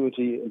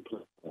ingenuity and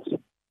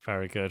politeness.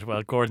 Very good.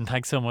 Well, Gordon,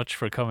 thanks so much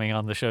for coming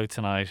on the show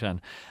tonight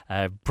and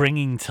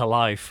bringing to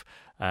life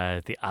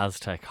the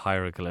Aztec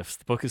hieroglyphs.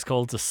 The book is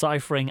called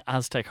Deciphering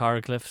Aztec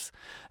Hieroglyphs.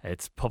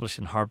 It's published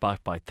in hardback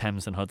by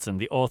Thames and Hudson.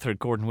 The author,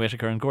 Gordon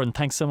Whitaker. And Gordon,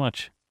 thanks so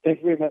much. Thank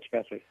you very much,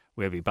 Patrick.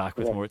 We'll be back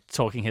with more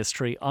Talking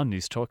History on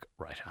News Talk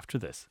right after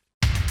this.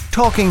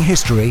 Talking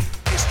History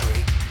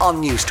on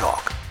News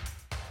Talk.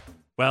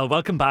 Well,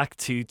 welcome back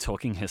to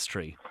Talking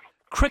History.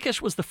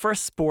 Cricket was the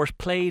first sport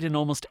played in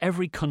almost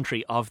every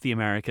country of the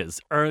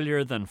Americas,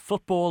 earlier than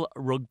football,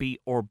 rugby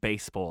or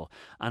baseball.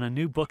 And a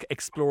new book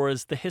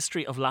explores the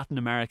history of Latin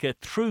America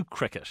through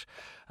cricket.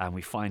 And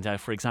we find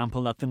out, for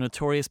example, that the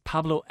notorious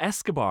Pablo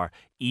Escobar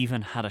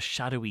even had a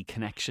shadowy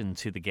connection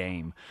to the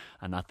game,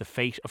 and that the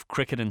fate of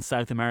cricket in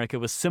South America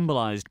was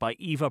symbolised by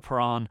Eva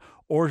Perón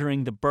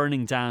ordering the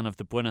burning down of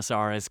the Buenos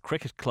Aires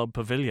Cricket Club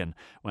pavilion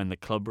when the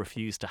club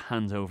refused to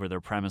hand over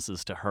their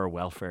premises to her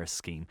welfare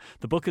scheme.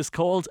 The book is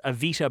called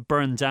Evita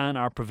Burned Down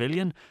Our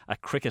Pavilion, A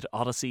Cricket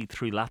Odyssey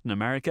Through Latin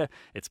America.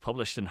 It's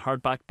published in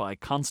hardback by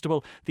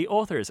Constable. The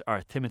authors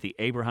are Timothy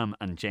Abraham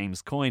and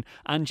James Coyne.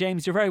 And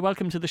James, you're very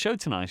welcome to the show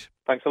tonight.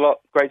 Thanks a lot.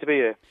 Great to be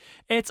here.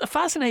 It's a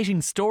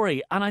fascinating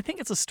story, and I think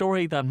it's a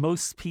story that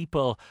most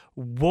people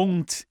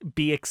won't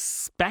be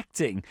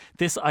expecting,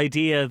 this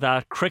idea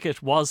that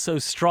cricket was so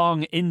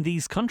strong in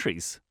these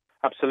countries.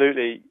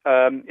 Absolutely.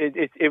 I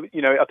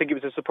think it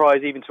was a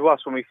surprise even to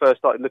us when we first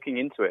started looking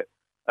into it.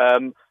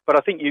 But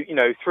I think,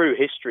 through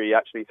history,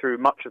 actually, through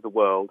much of the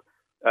world,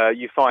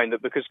 you find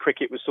that because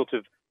cricket was sort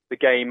of the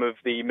game of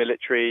the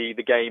military,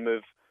 the game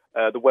of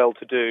the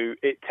well-to-do,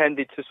 it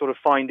tended to sort of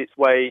find its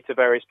way to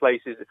various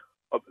places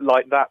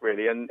like that,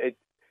 really. And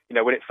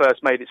when it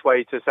first made its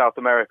way to South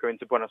America,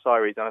 into Buenos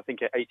Aires, and I think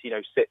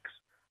 1806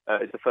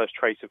 is the first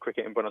trace of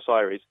cricket in Buenos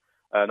Aires,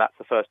 and that's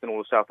the first in all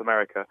of South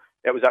America.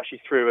 It was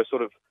actually through a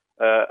sort of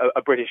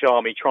a British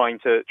army trying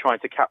to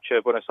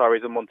capture Buenos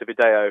Aires and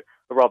Montevideo,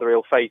 a rather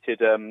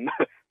ill-fated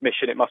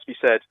mission, it must be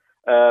said.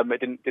 It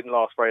didn't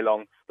last very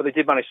long, but they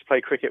did manage to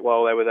play cricket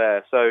while they were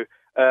there. So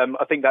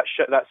I think that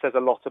says a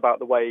lot about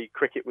the way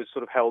cricket was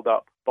sort of held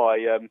up by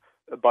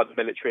the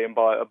military and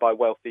by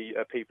wealthy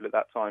people at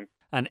that time.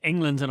 And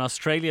England and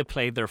Australia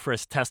played their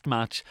first test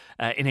match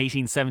in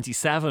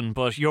 1877,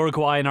 but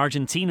Uruguay and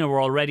Argentina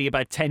were already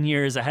about 10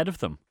 years ahead of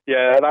them.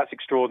 Yeah, that's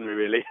extraordinary,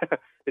 really.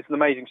 It's an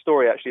amazing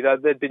story, actually.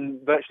 There'd been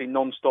virtually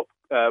non-stop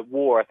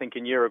war, I think,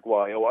 in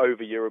Uruguay or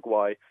over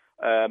Uruguay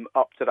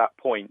up to that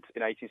point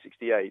in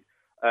 1868.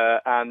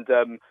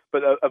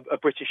 But a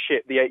British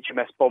ship, the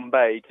HMS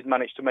Bombay, did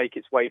manage to make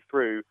its way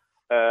through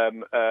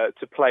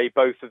to play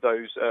both of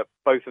those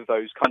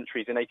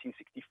countries in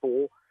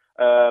 1864,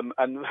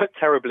 and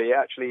terribly,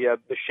 actually,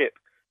 the ship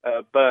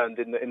burned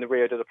in the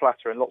Rio de la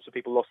Plata, and lots of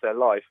people lost their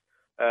life.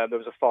 There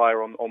was a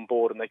fire on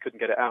board, and they couldn't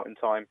get it out in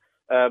time.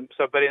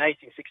 But in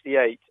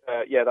 1868,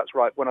 that's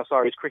right, Buenos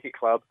Aires Cricket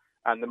Club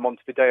and the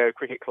Montevideo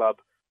Cricket Club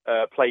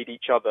played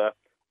each other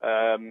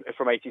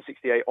from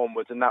 1868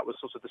 onwards, and that was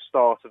sort of the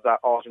start of that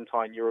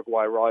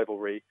Argentine-Uruguay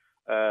rivalry.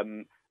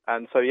 That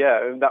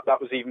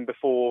was even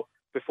before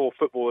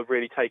football had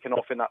really taken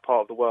off in that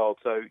part of the world.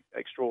 So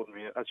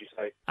extraordinary, as you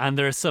say. And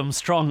there are some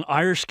strong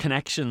Irish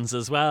connections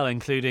as well,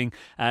 including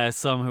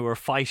some who were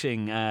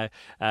fighting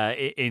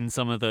in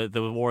some of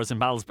the wars and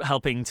battles,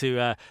 helping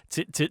to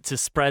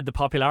spread the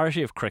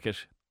popularity of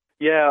cricket.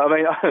 Yeah, I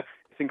mean,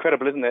 it's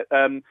incredible, isn't it?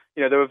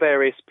 There were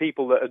various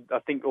people that had, I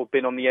think, had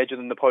been on the edge of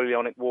the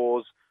Napoleonic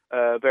Wars.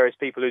 Various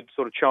people who'd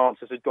sort of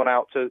chances had gone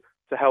out to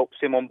help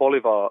Simon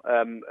Bolivar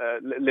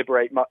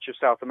liberate much of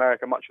South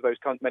America,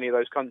 many of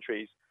those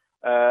countries.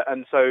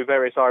 And so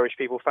various Irish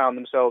people found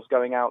themselves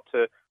going out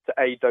to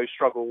aid those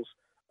struggles.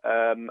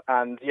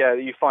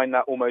 You find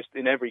that almost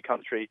in every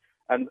country.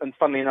 And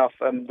funnily enough,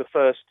 the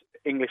first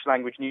English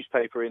language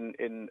newspaper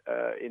in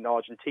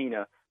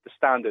Argentina, The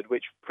Standard,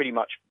 which pretty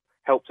much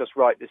helped us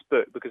write this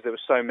book because there were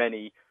so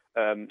many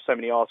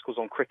articles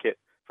on cricket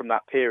from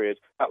that period.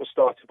 That was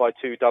started by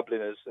two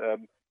Dubliners,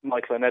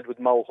 Michael and Edward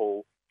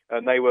Mulhall,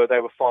 and they were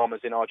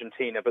farmers in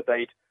Argentina, but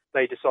they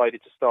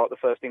decided to start the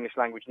first English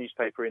language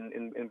newspaper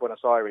in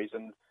Buenos Aires,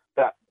 and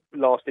that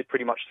lasted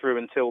pretty much through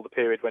until the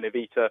period when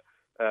Evita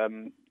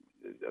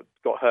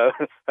got her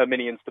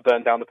minions to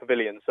burn down the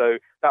pavilion. So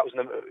that was,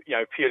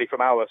 purely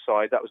from our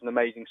side, that was an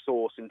amazing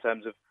source in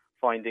terms of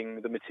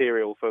finding the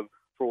material for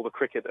all the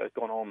cricket that had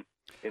gone on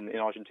in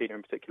Argentina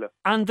in particular.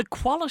 And the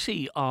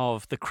quality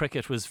of the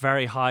cricket was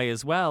very high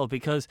as well,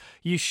 because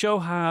you show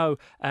how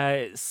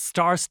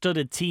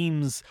star-studded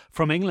teams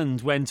from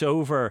England went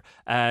over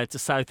to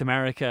South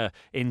America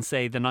in,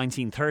 say, the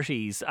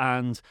 1930s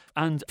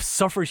and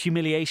suffered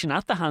humiliation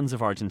at the hands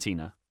of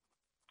Argentina.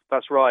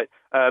 That's right.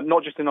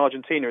 Not just in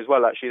Argentina as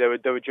well. Actually,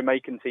 there were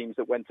Jamaican teams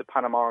that went to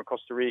Panama and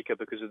Costa Rica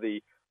because of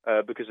the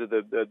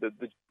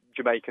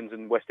Jamaicans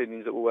and West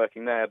Indians that were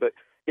working there. But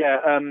yeah,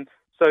 I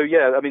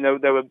mean,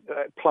 there were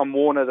Plum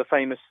Warner, the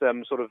famous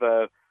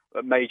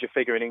a major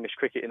figure in English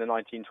cricket in the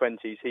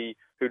 1920s.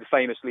 Who'd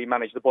famously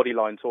managed the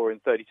Bodyline tour in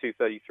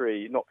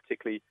 32-33, not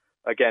particularly,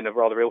 again, a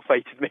rather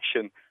ill-fated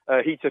mission.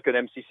 He took an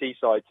MCC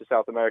side to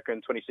South America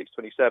in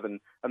 26-27,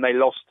 and they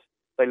lost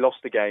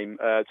the game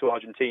to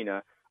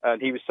Argentina. And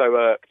he was so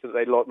irked that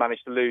they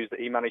managed to lose that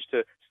he managed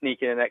to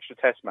sneak in an extra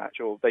test match,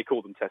 or they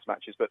call them test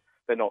matches, but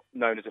they're not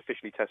known as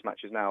officially test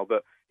matches now.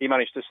 But he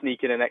managed to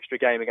sneak in an extra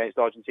game against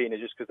Argentina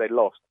just because they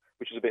lost,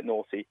 which was a bit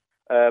naughty.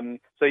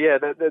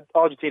 The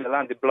Argentina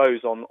landed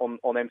blows on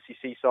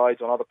MCC sides,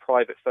 on other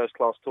private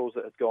first-class tours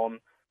that had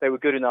gone. They were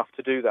good enough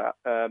to do that.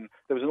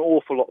 There was an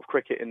awful lot of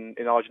cricket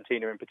in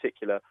Argentina in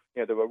particular.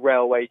 There were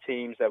railway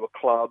teams, there were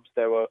clubs,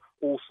 there were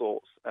all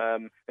sorts.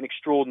 An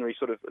extraordinary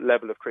sort of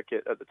level of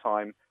cricket at the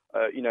time.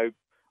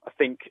 I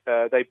think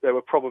they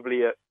were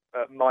probably at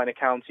minor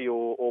county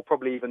or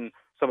probably even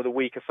some of the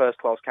weaker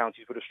first-class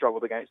counties would have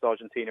struggled against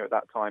Argentina at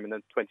that time in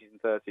the 20s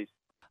and 30s.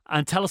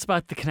 And tell us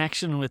about the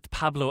connection with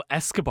Pablo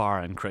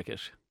Escobar in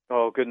cricket.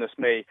 Oh, goodness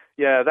me.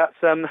 Yeah, that's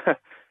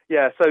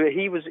so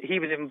he was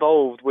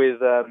involved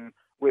with a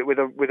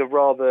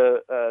rather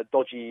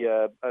dodgy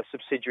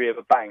subsidiary of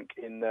a bank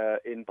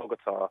in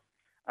Bogota,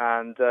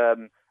 and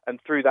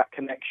through that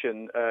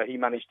connection, he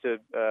managed to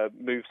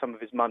move some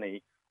of his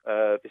money.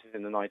 This is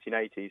in the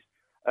 1980s.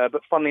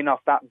 But funnily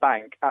enough, that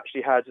bank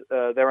actually had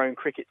their own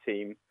cricket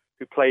team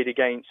who played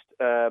against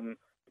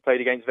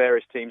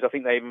various teams. I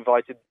think they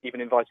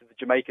even invited the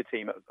Jamaica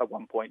team at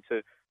one point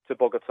to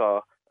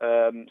Bogota.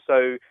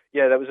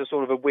 There was a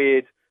sort of a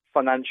weird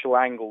financial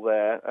angle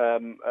there.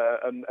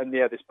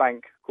 This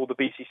bank called the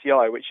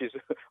BCCI, which is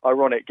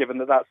ironic given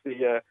that's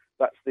the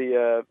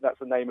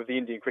name of the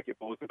Indian Cricket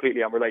Board,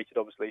 completely unrelated,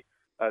 obviously,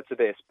 to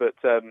this. But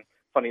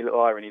funny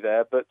little irony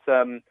there. But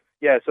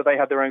so they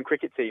had their own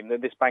cricket team,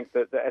 this bank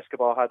that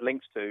Escobar had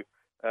links to.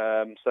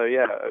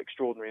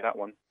 Extraordinary, that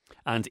one.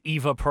 And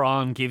Eva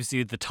Peron gives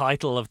you the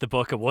title of the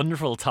book, a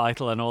wonderful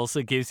title, and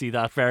also gives you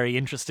that very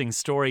interesting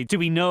story. Do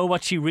we know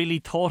what she really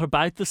thought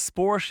about the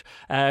sport?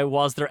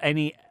 Was there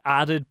any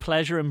added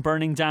pleasure in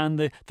burning down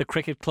the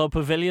cricket club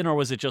pavilion, or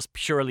was it just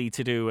purely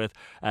to do with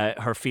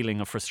her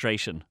feeling of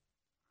frustration?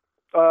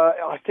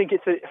 I think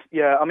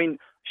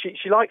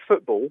she liked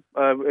football.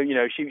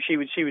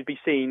 She would be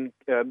seen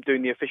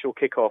doing the official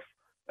kickoff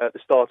at the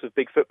start of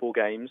big football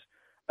games.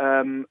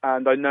 And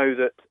I know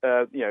that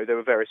there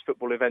were various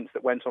football events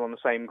that went on the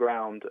same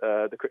ground,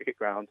 the cricket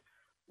ground.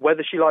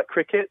 Whether she liked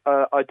cricket,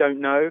 I don't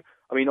know.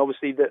 I mean,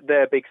 obviously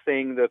their big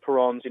thing, the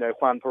Perons,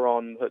 Juan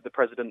Perón, the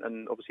president,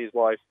 and obviously his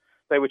wife,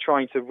 they were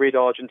trying to rid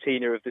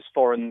Argentina of this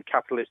foreign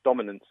capitalist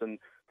dominance. And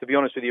to be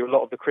honest with you, a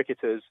lot of the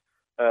cricketers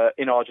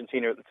in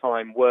Argentina at the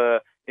time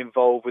were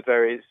involved with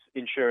various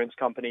insurance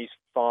companies,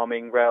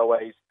 farming,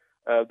 railways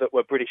that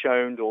were British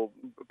owned or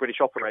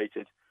British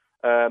operated.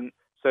 And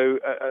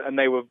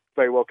they were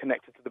very well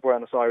connected to the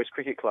Buenos Aires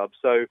Cricket Club.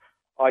 So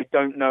I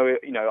don't know,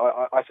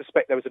 I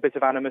suspect there was a bit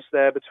of animus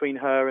there between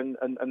her and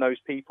those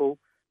people.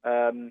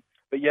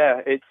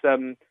 It's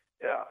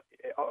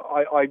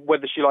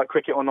whether she liked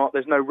cricket or not,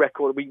 there's no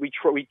record. We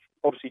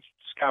obviously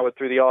scoured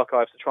through the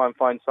archives to try and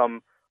find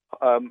some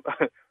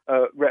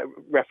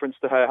reference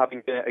to her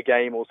having been at a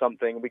game or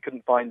something. We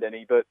couldn't find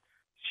any, but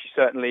she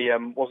certainly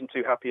wasn't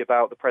too happy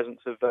about the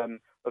presence of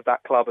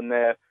that club and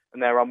their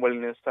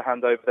unwillingness to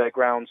hand over their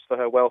grounds for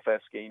her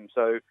welfare scheme.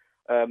 So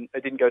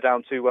it didn't go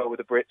down too well with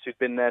the Brits, who'd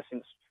been there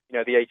since the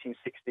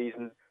 1860s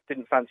and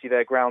didn't fancy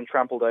their ground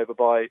trampled over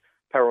by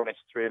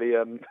Peronists, really.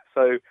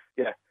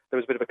 There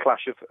was a bit of a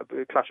clash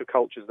of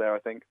cultures there, I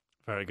think.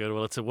 Very good.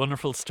 Well, it's a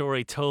wonderful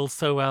story told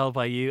so well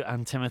by you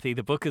and Timothy.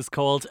 The book is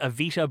called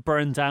Evita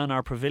Burned Down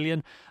Our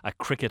Pavilion, A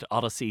Cricket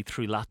Odyssey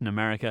Through Latin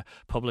America,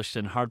 published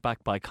in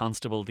hardback by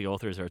Constable. The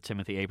authors are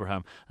Timothy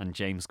Abraham and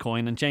James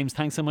Coyne. And James,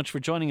 thanks so much for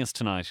joining us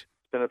tonight.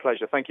 It's been a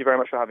pleasure. Thank you very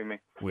much for having me.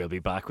 We'll be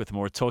back with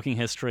more Talking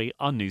History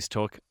on News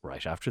Talk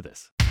right after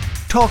this.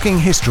 Talking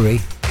History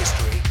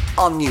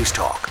on News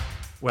Talk.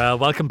 Well,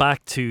 welcome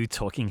back to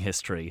Talking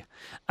History.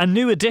 A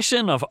new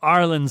edition of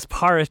Ireland's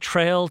Pirate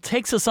Trail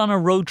takes us on a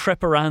road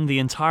trip around the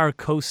entire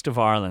coast of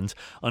Ireland,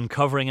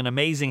 uncovering an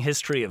amazing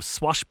history of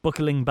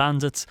swashbuckling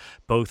bandits,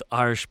 both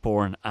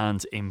Irish-born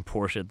and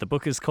imported. The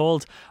book is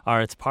called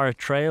Irish Pirate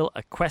Trail,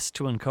 A Quest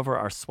to Uncover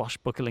Our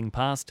Swashbuckling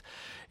Past.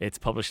 It's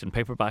published in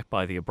paperback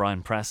by the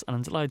O'Brien Press, and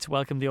I'm delighted to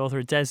welcome the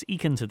author Des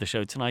Eakin to the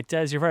show tonight.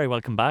 Des, you're very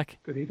welcome back.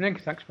 Good evening.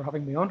 Thanks for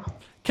having me on.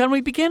 Can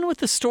we begin with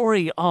the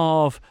story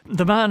of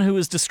the man who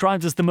was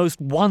described as the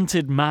most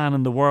wanted man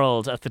in the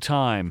world at the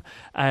time,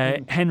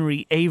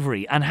 Henry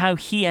Avery, and how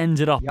he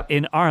ended up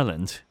in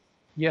Ireland?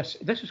 Yes,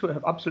 this is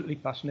an absolutely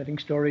fascinating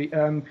story.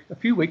 A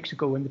few weeks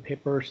ago in the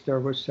papers, there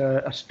was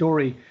a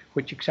story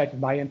which excited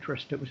my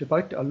interest. It was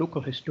about a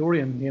local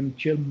historian named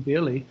Jim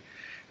Bailey,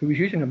 who was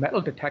using a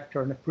metal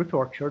detector in a fruit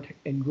orchard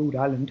in Rhode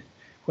Island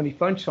when he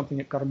found something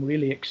that got him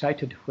really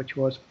excited, which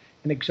was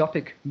an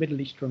exotic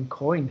Middle Eastern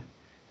coin.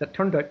 that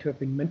turned out to have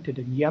been minted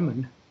in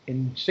Yemen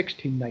in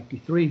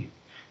 1693.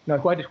 Now,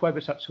 why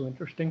was that so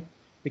interesting?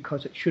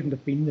 Because it shouldn't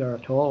have been there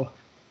at all.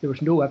 There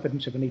was no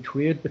evidence of any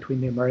trade between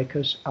the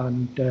Americas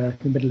and the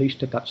Middle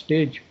East at that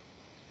stage.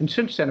 And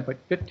since then, about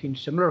 15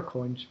 similar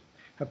coins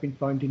have been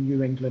found in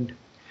New England.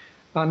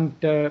 And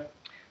the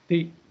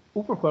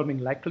overwhelming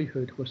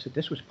likelihood was that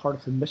this was part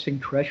of the missing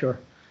treasure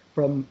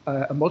from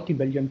a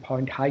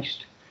multi-million-pound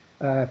heist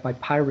by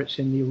pirates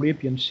in the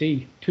Arabian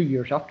Sea 2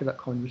 years after that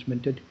coin was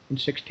minted in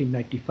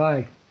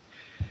 1695.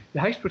 The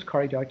heist was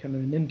carried out on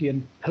an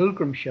Indian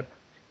pilgrim ship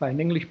by an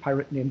English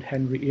pirate named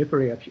Henry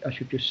Avery, as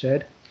you just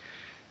said,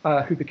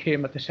 who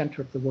became at the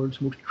centre of the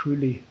world's most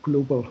truly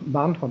global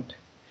manhunt.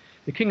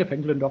 The King of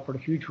England offered a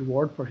huge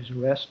reward for his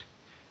arrest,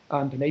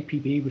 and an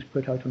APB was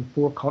put out on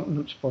 4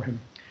 continents for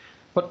him.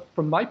 But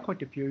from my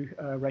point of view,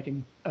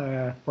 writing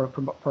for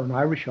an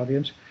Irish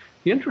audience,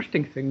 the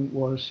interesting thing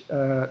was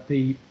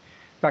the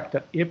fact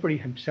that Avery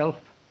himself,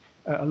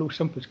 although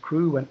some of his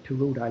crew went to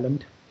Rhode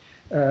Island,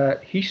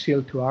 he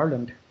sailed to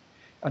Ireland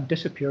and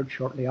disappeared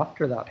shortly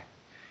after that.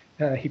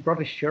 He brought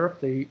his share of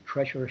the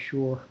treasure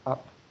ashore at,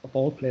 of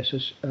all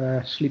places,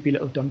 sleepy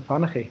little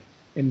Dunfanaghy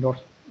in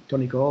North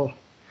Donegal,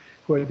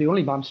 where the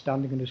only man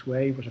standing in his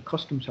way was a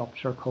customs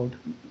officer called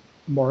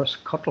Morris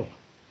Cuttle.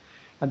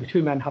 And the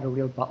two men had a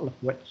real battle of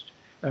wits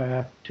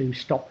to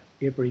stop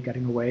Avery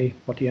getting away,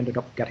 but he ended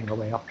up getting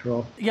away after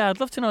all. Yeah, I'd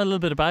love to know a little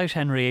bit about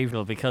Henry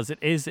Avery, because it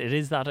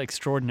is that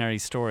extraordinary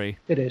story.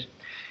 It is.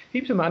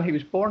 He was a man, he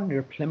was born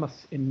near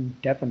Plymouth in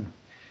Devon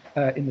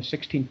in the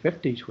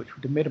 1650s, which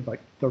would have made about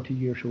 30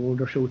 years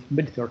old or so,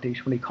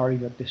 mid-30s, when he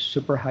carried out this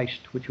super heist,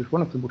 which was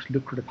one of the most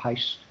lucrative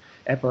heists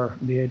ever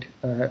made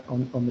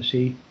on the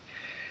sea.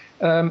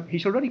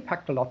 He's already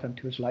packed a lot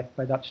into his life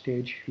by that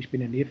stage. He's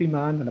been a Navy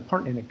man, and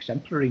apparently an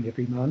exemplary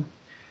Navy man.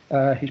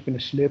 He's been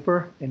a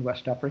slaver in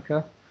West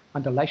Africa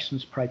and a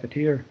licensed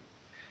privateer.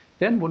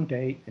 Then one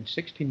day in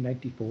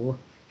 1694,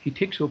 he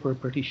takes over a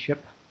British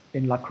ship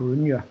in La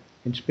Coruña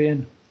in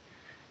Spain,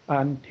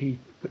 and he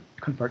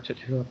converts it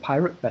to a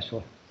pirate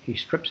vessel. He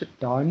strips it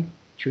down,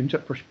 tunes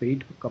it for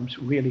speed, becomes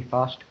really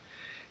fast,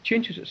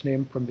 changes its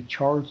name from the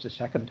Charles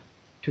II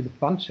to the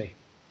Fancy,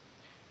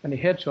 and he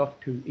heads off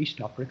to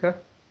East Africa,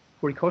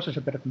 where he causes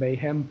a bit of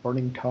mayhem,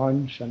 burning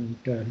towns and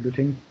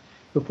looting,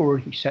 before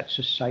he sets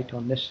his sight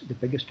on this, the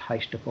biggest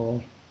heist of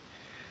all.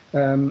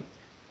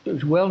 It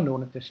was well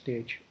known at this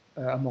stage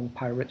among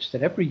pirates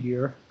that every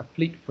year a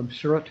fleet from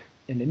Surat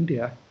in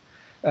India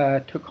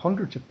took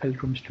hundreds of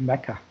pilgrims to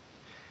Mecca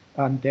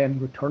and then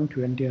returned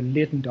to India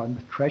laden down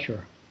with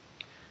treasure.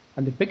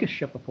 And the biggest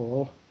ship of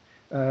all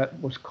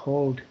was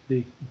called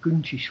the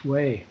Gunji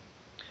Sway,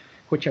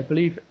 which I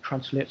believe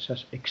translates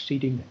as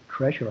exceeding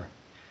treasure.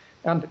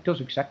 And it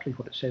does exactly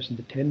what it says in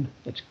the tin.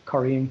 It's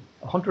carrying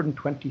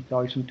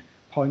 120,000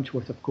 pounds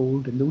worth of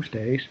gold in those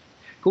days,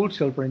 gold,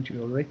 silver and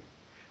jewellery,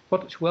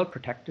 but it's well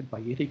protected by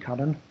 80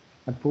 cannon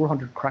and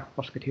 400 crack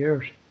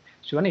musketeers,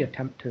 so any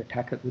attempt to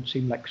attack it would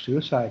seem like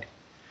suicide.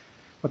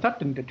 But that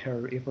didn't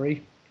deter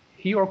Avery.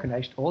 He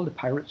organised all the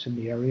pirates in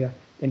the area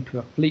into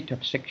a fleet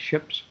of 6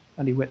 ships,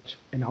 and he went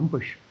in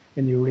ambush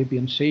in the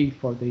Arabian Sea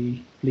for the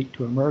fleet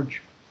to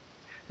emerge.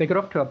 They got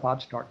off to a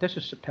bad start. This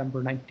is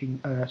September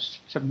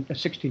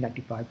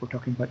 1695 we're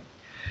talking about.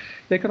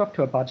 They got off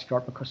to a bad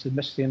start because they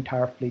missed the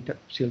entire fleet that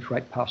sails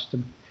right past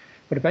them.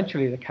 But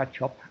eventually they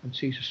catch up and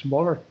seize a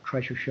smaller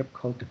treasure ship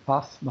called the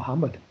Bath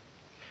Muhammad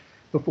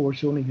before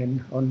zoning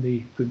in on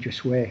the Gunja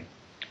Sway.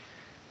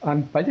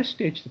 And by this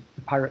stage, the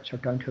pirates are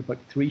down to about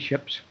 3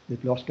 ships.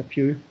 They've lost a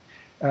few,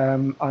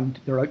 and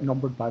they're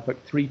outnumbered by about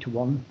 3 to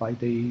 1 by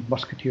the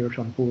musketeers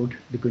on board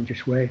the Gunja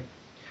Sway.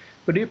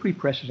 But Avery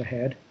presses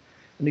ahead,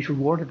 and he's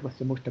rewarded with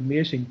the most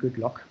amazing good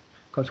luck,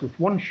 because with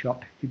one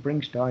shot, he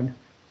brings down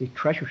the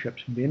treasure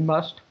ship's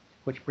mainmast,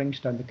 which brings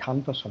down the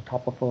canvas on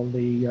top of all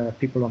the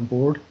people on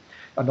board,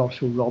 and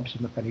also robs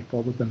them of any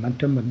forward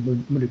momentum and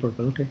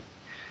manoeuvrability.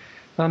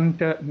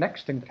 And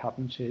next thing that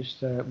happens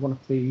is one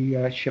of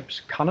the ship's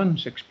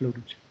cannons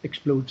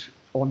explodes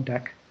on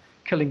deck,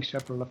 killing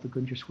several of the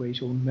Gunja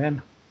Sway's own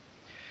men.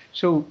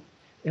 So,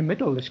 in the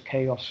middle of this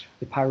chaos,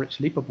 the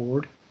pirates leap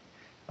aboard,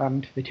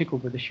 and they take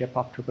over the ship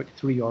after about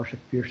 3 hours of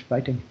fierce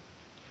fighting.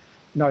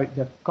 Now,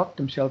 they've got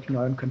themselves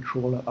now in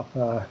control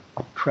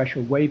of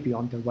treasure way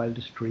beyond their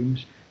wildest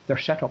dreams. They're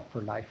set up for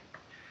life.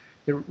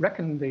 They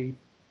reckon the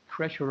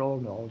treasure all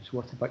in all is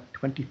worth about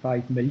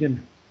 £25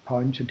 million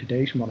in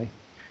today's money.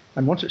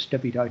 And once it's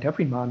divvied out,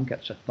 every man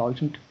gets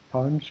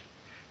 £1,000,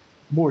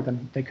 more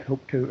than they could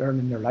hope to earn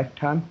in their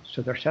lifetime.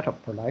 So they're set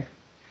up for life,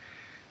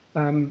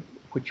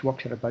 which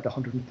works at about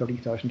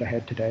 130,000 a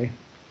head today.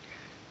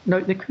 Now,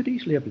 they could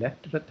easily have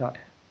left it at that,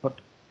 but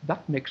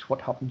that makes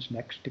what happens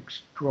next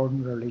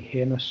extraordinarily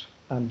heinous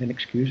and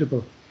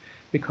inexcusable,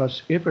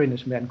 because Avery and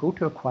his men go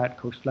to a quiet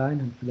coastline,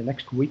 and for the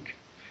next week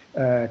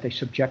they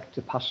subject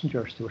the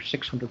passengers, there were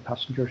 600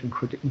 passengers,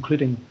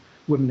 including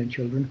women and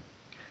children,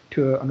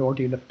 to an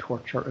ordeal of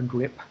torture and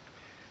rape.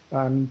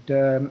 And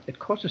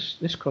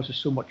this causes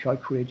so much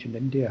outrage in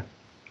India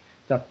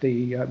that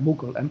the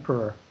Mughal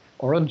Emperor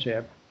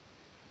Aurangzeb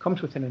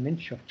comes within an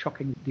inch of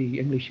chucking the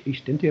English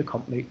East India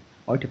Company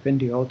out of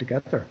India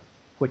altogether,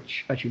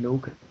 which, as you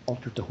know,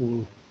 altered the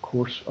whole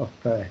course of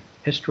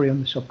history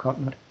on the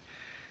subcontinent.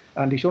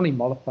 And he's only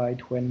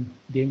mollified when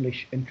the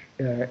English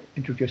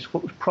introduced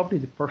what was probably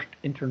the first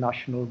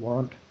international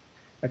warrant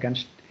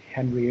against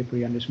Henry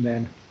Avery and his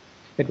men.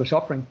 It was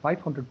offering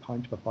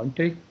 £500 of a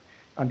bounty,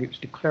 and it was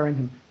declaring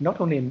him not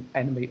only an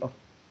enemy of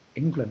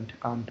England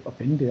and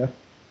of India,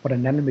 but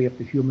an enemy of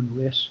the human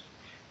race,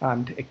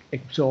 and it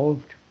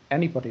absolved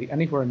anybody,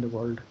 anywhere in the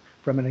world,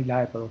 from any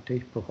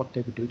liability for what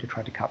they would do to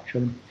try to capture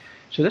them.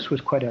 So this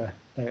was quite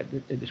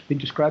it's been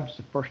described as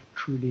the first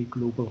truly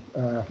global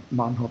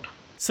manhunt.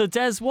 So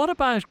Des, what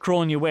about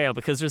Gráinne Mhaol?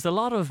 Because there's a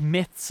lot of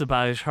myths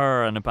about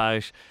her and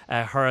about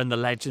her and the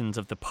legend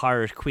of the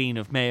pirate queen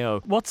of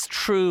Mayo. What's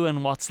true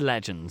and what's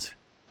legend?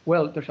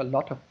 Well, there's a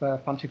lot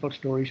of fanciful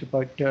stories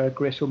about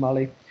Grace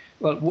O'Malley.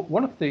 Well,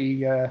 one of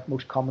the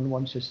most common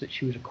ones is that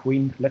she was a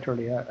queen,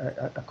 literally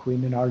a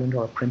queen in Ireland,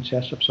 or a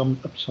princess of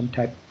some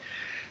type.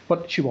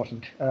 But she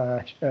wasn't.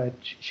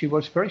 She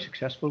was a very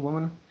successful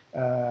woman,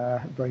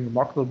 a very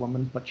remarkable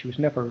woman, but she was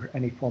never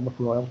any form of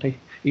royalty,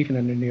 even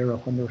in an era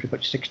when there was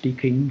about 60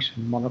 kings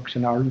and monarchs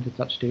in Ireland at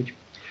that stage.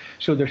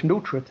 So there's no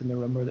truth in the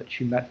rumour that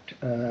she met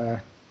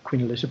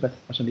Queen Elizabeth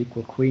as an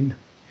equal queen.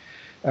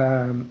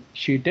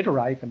 She did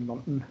arrive in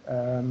London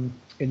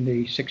in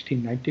the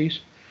 1690s,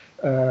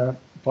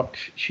 but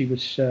she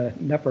was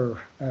never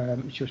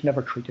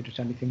treated as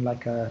anything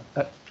like a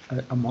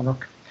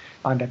monarch,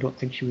 and I don't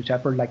think she was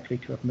ever likely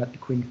to have met the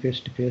Queen face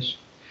to face.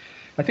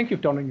 I think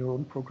you've done in your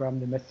own programme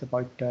the myth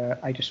about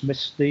I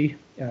Dismiss Thee,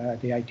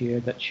 the idea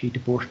that she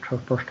divorced her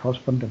first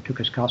husband and took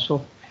his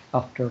castle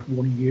after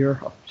 1 year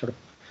of sort of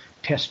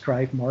test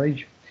drive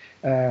marriage.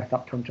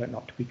 That turns out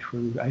not to be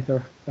true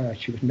either.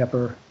 She was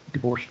never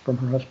divorced from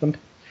her husband.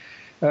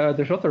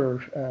 There's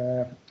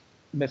other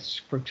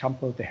myths, for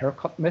example, the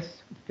haircut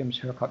myth, the famous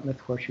haircut myth,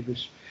 where she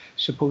was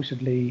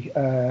supposedly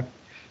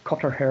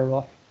cut her hair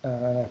off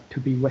to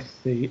be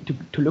with to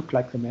look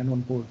like the men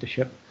on board the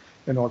ship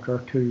in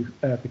order to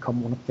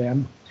become one of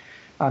them.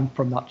 And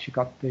from that she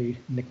got the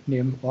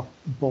nickname of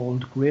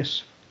Bald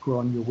Grace,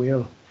 Gráinne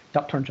Mhaol.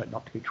 That turns out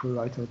not to be true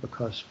either,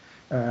 because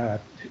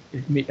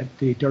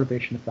the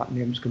derivation of that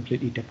name is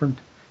completely different.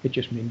 It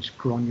just means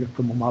Gráinne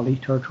from O'Malley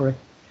territory.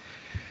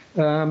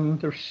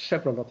 There's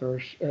several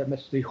others.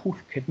 Myths. The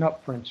Howth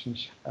kidnap, for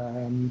instance,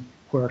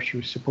 where she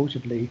was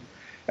supposedly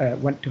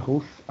went to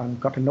Howth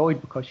and got annoyed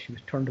because she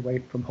was turned away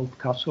from Howth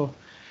Castle.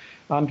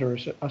 And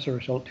as a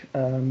result,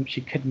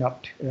 she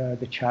kidnapped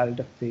the child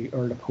of the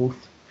Earl of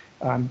Howth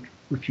and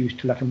refused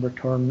to let him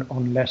return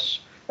unless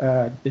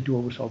the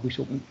door was always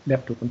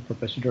left open for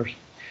visitors.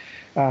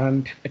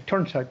 And it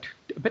turns out,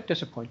 a bit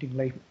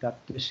disappointingly, that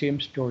the same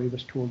story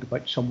was told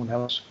about someone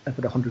else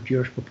about 100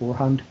 years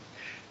beforehand.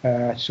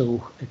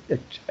 So it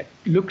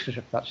looks as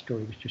if that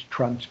story was just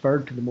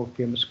transferred to the more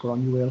famous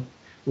Gráinne Mhaol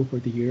over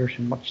the years,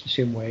 in much the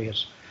same way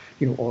as,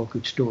 all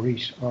good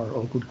stories or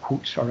all good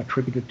quotes are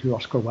attributed to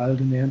Oscar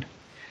Wilde in the end.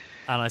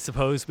 And I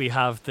suppose we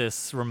have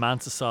this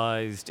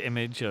romanticised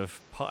image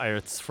of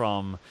pirates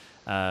from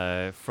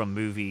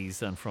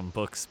movies and from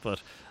books,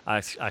 but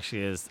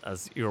actually,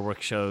 as your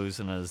work shows,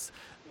 and as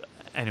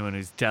anyone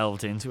who's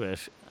delved into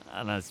it,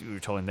 and as you were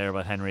talking there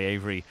about Henry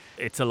Avery,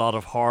 it's a lot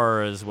of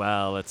horror as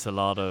well. It's a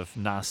lot of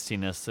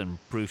nastiness and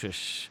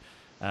brutish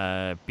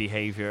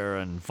behaviour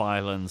and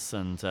violence,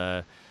 and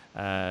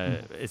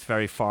it's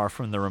very far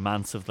from the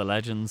romance of the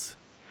legends.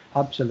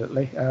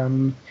 Absolutely.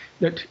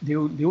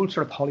 The old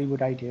sort of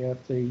Hollywood idea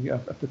of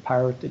the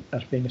pirate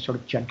as being a sort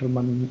of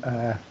gentleman,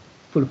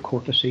 full of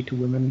courtesy to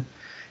women,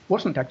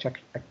 wasn't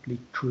exactly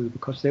true,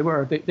 because they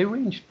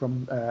ranged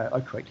from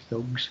outright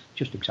thugs,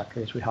 just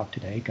exactly as we have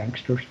today,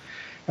 gangsters,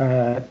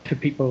 to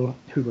people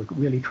who were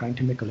really trying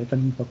to make a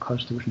living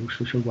because there was no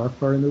social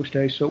welfare in those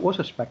days. So it was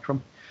a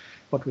spectrum,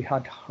 but we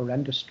had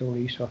horrendous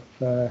stories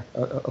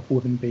of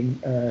women being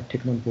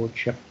taken on board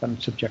ship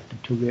and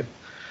subjected to rape.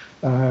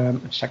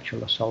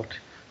 Sexual assault,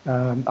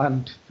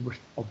 and there was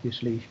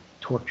obviously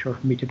torture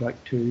meted out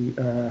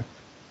to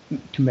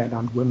men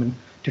and women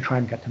to try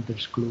and get them to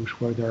disclose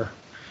where their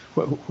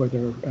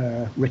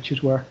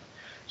riches were.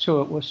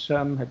 So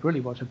it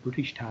really was a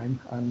brutish time,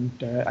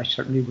 and I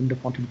certainly wouldn't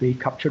have wanted to be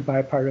captured by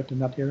a pirate in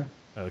that era.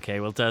 Okay,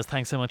 well, Des,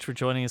 thanks so much for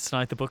joining us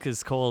tonight. The book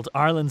is called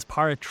Ireland's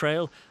Pirate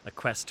Trail, a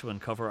quest to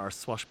uncover our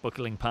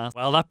swashbuckling past.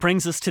 Well, that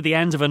brings us to the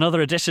end of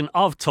another edition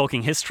of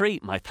Talking History.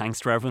 My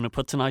thanks to everyone who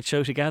put tonight's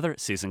show together,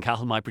 Susan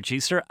Cahill, my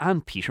producer,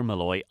 and Peter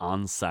Malloy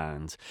on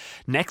sound.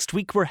 Next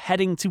week, we're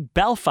heading to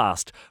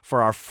Belfast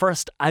for our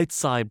first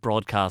outside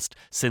broadcast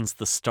since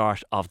the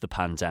start of the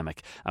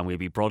pandemic. And we'll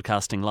be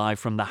broadcasting live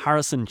from the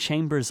Harrison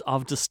Chambers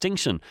of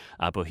Distinction,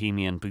 a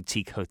bohemian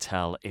boutique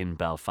hotel in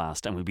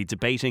Belfast. And we'll be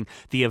debating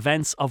the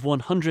events of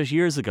 100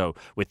 years ago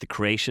with the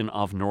creation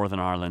of Northern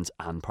Ireland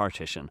and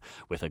partition,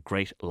 with a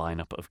great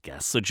lineup of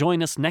guests. So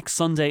join us next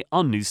Sunday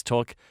on News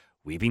Talk.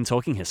 We've been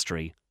talking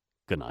history.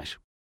 Good night.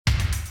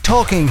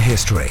 Talking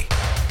History.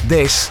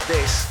 This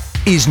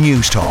is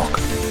News Talk.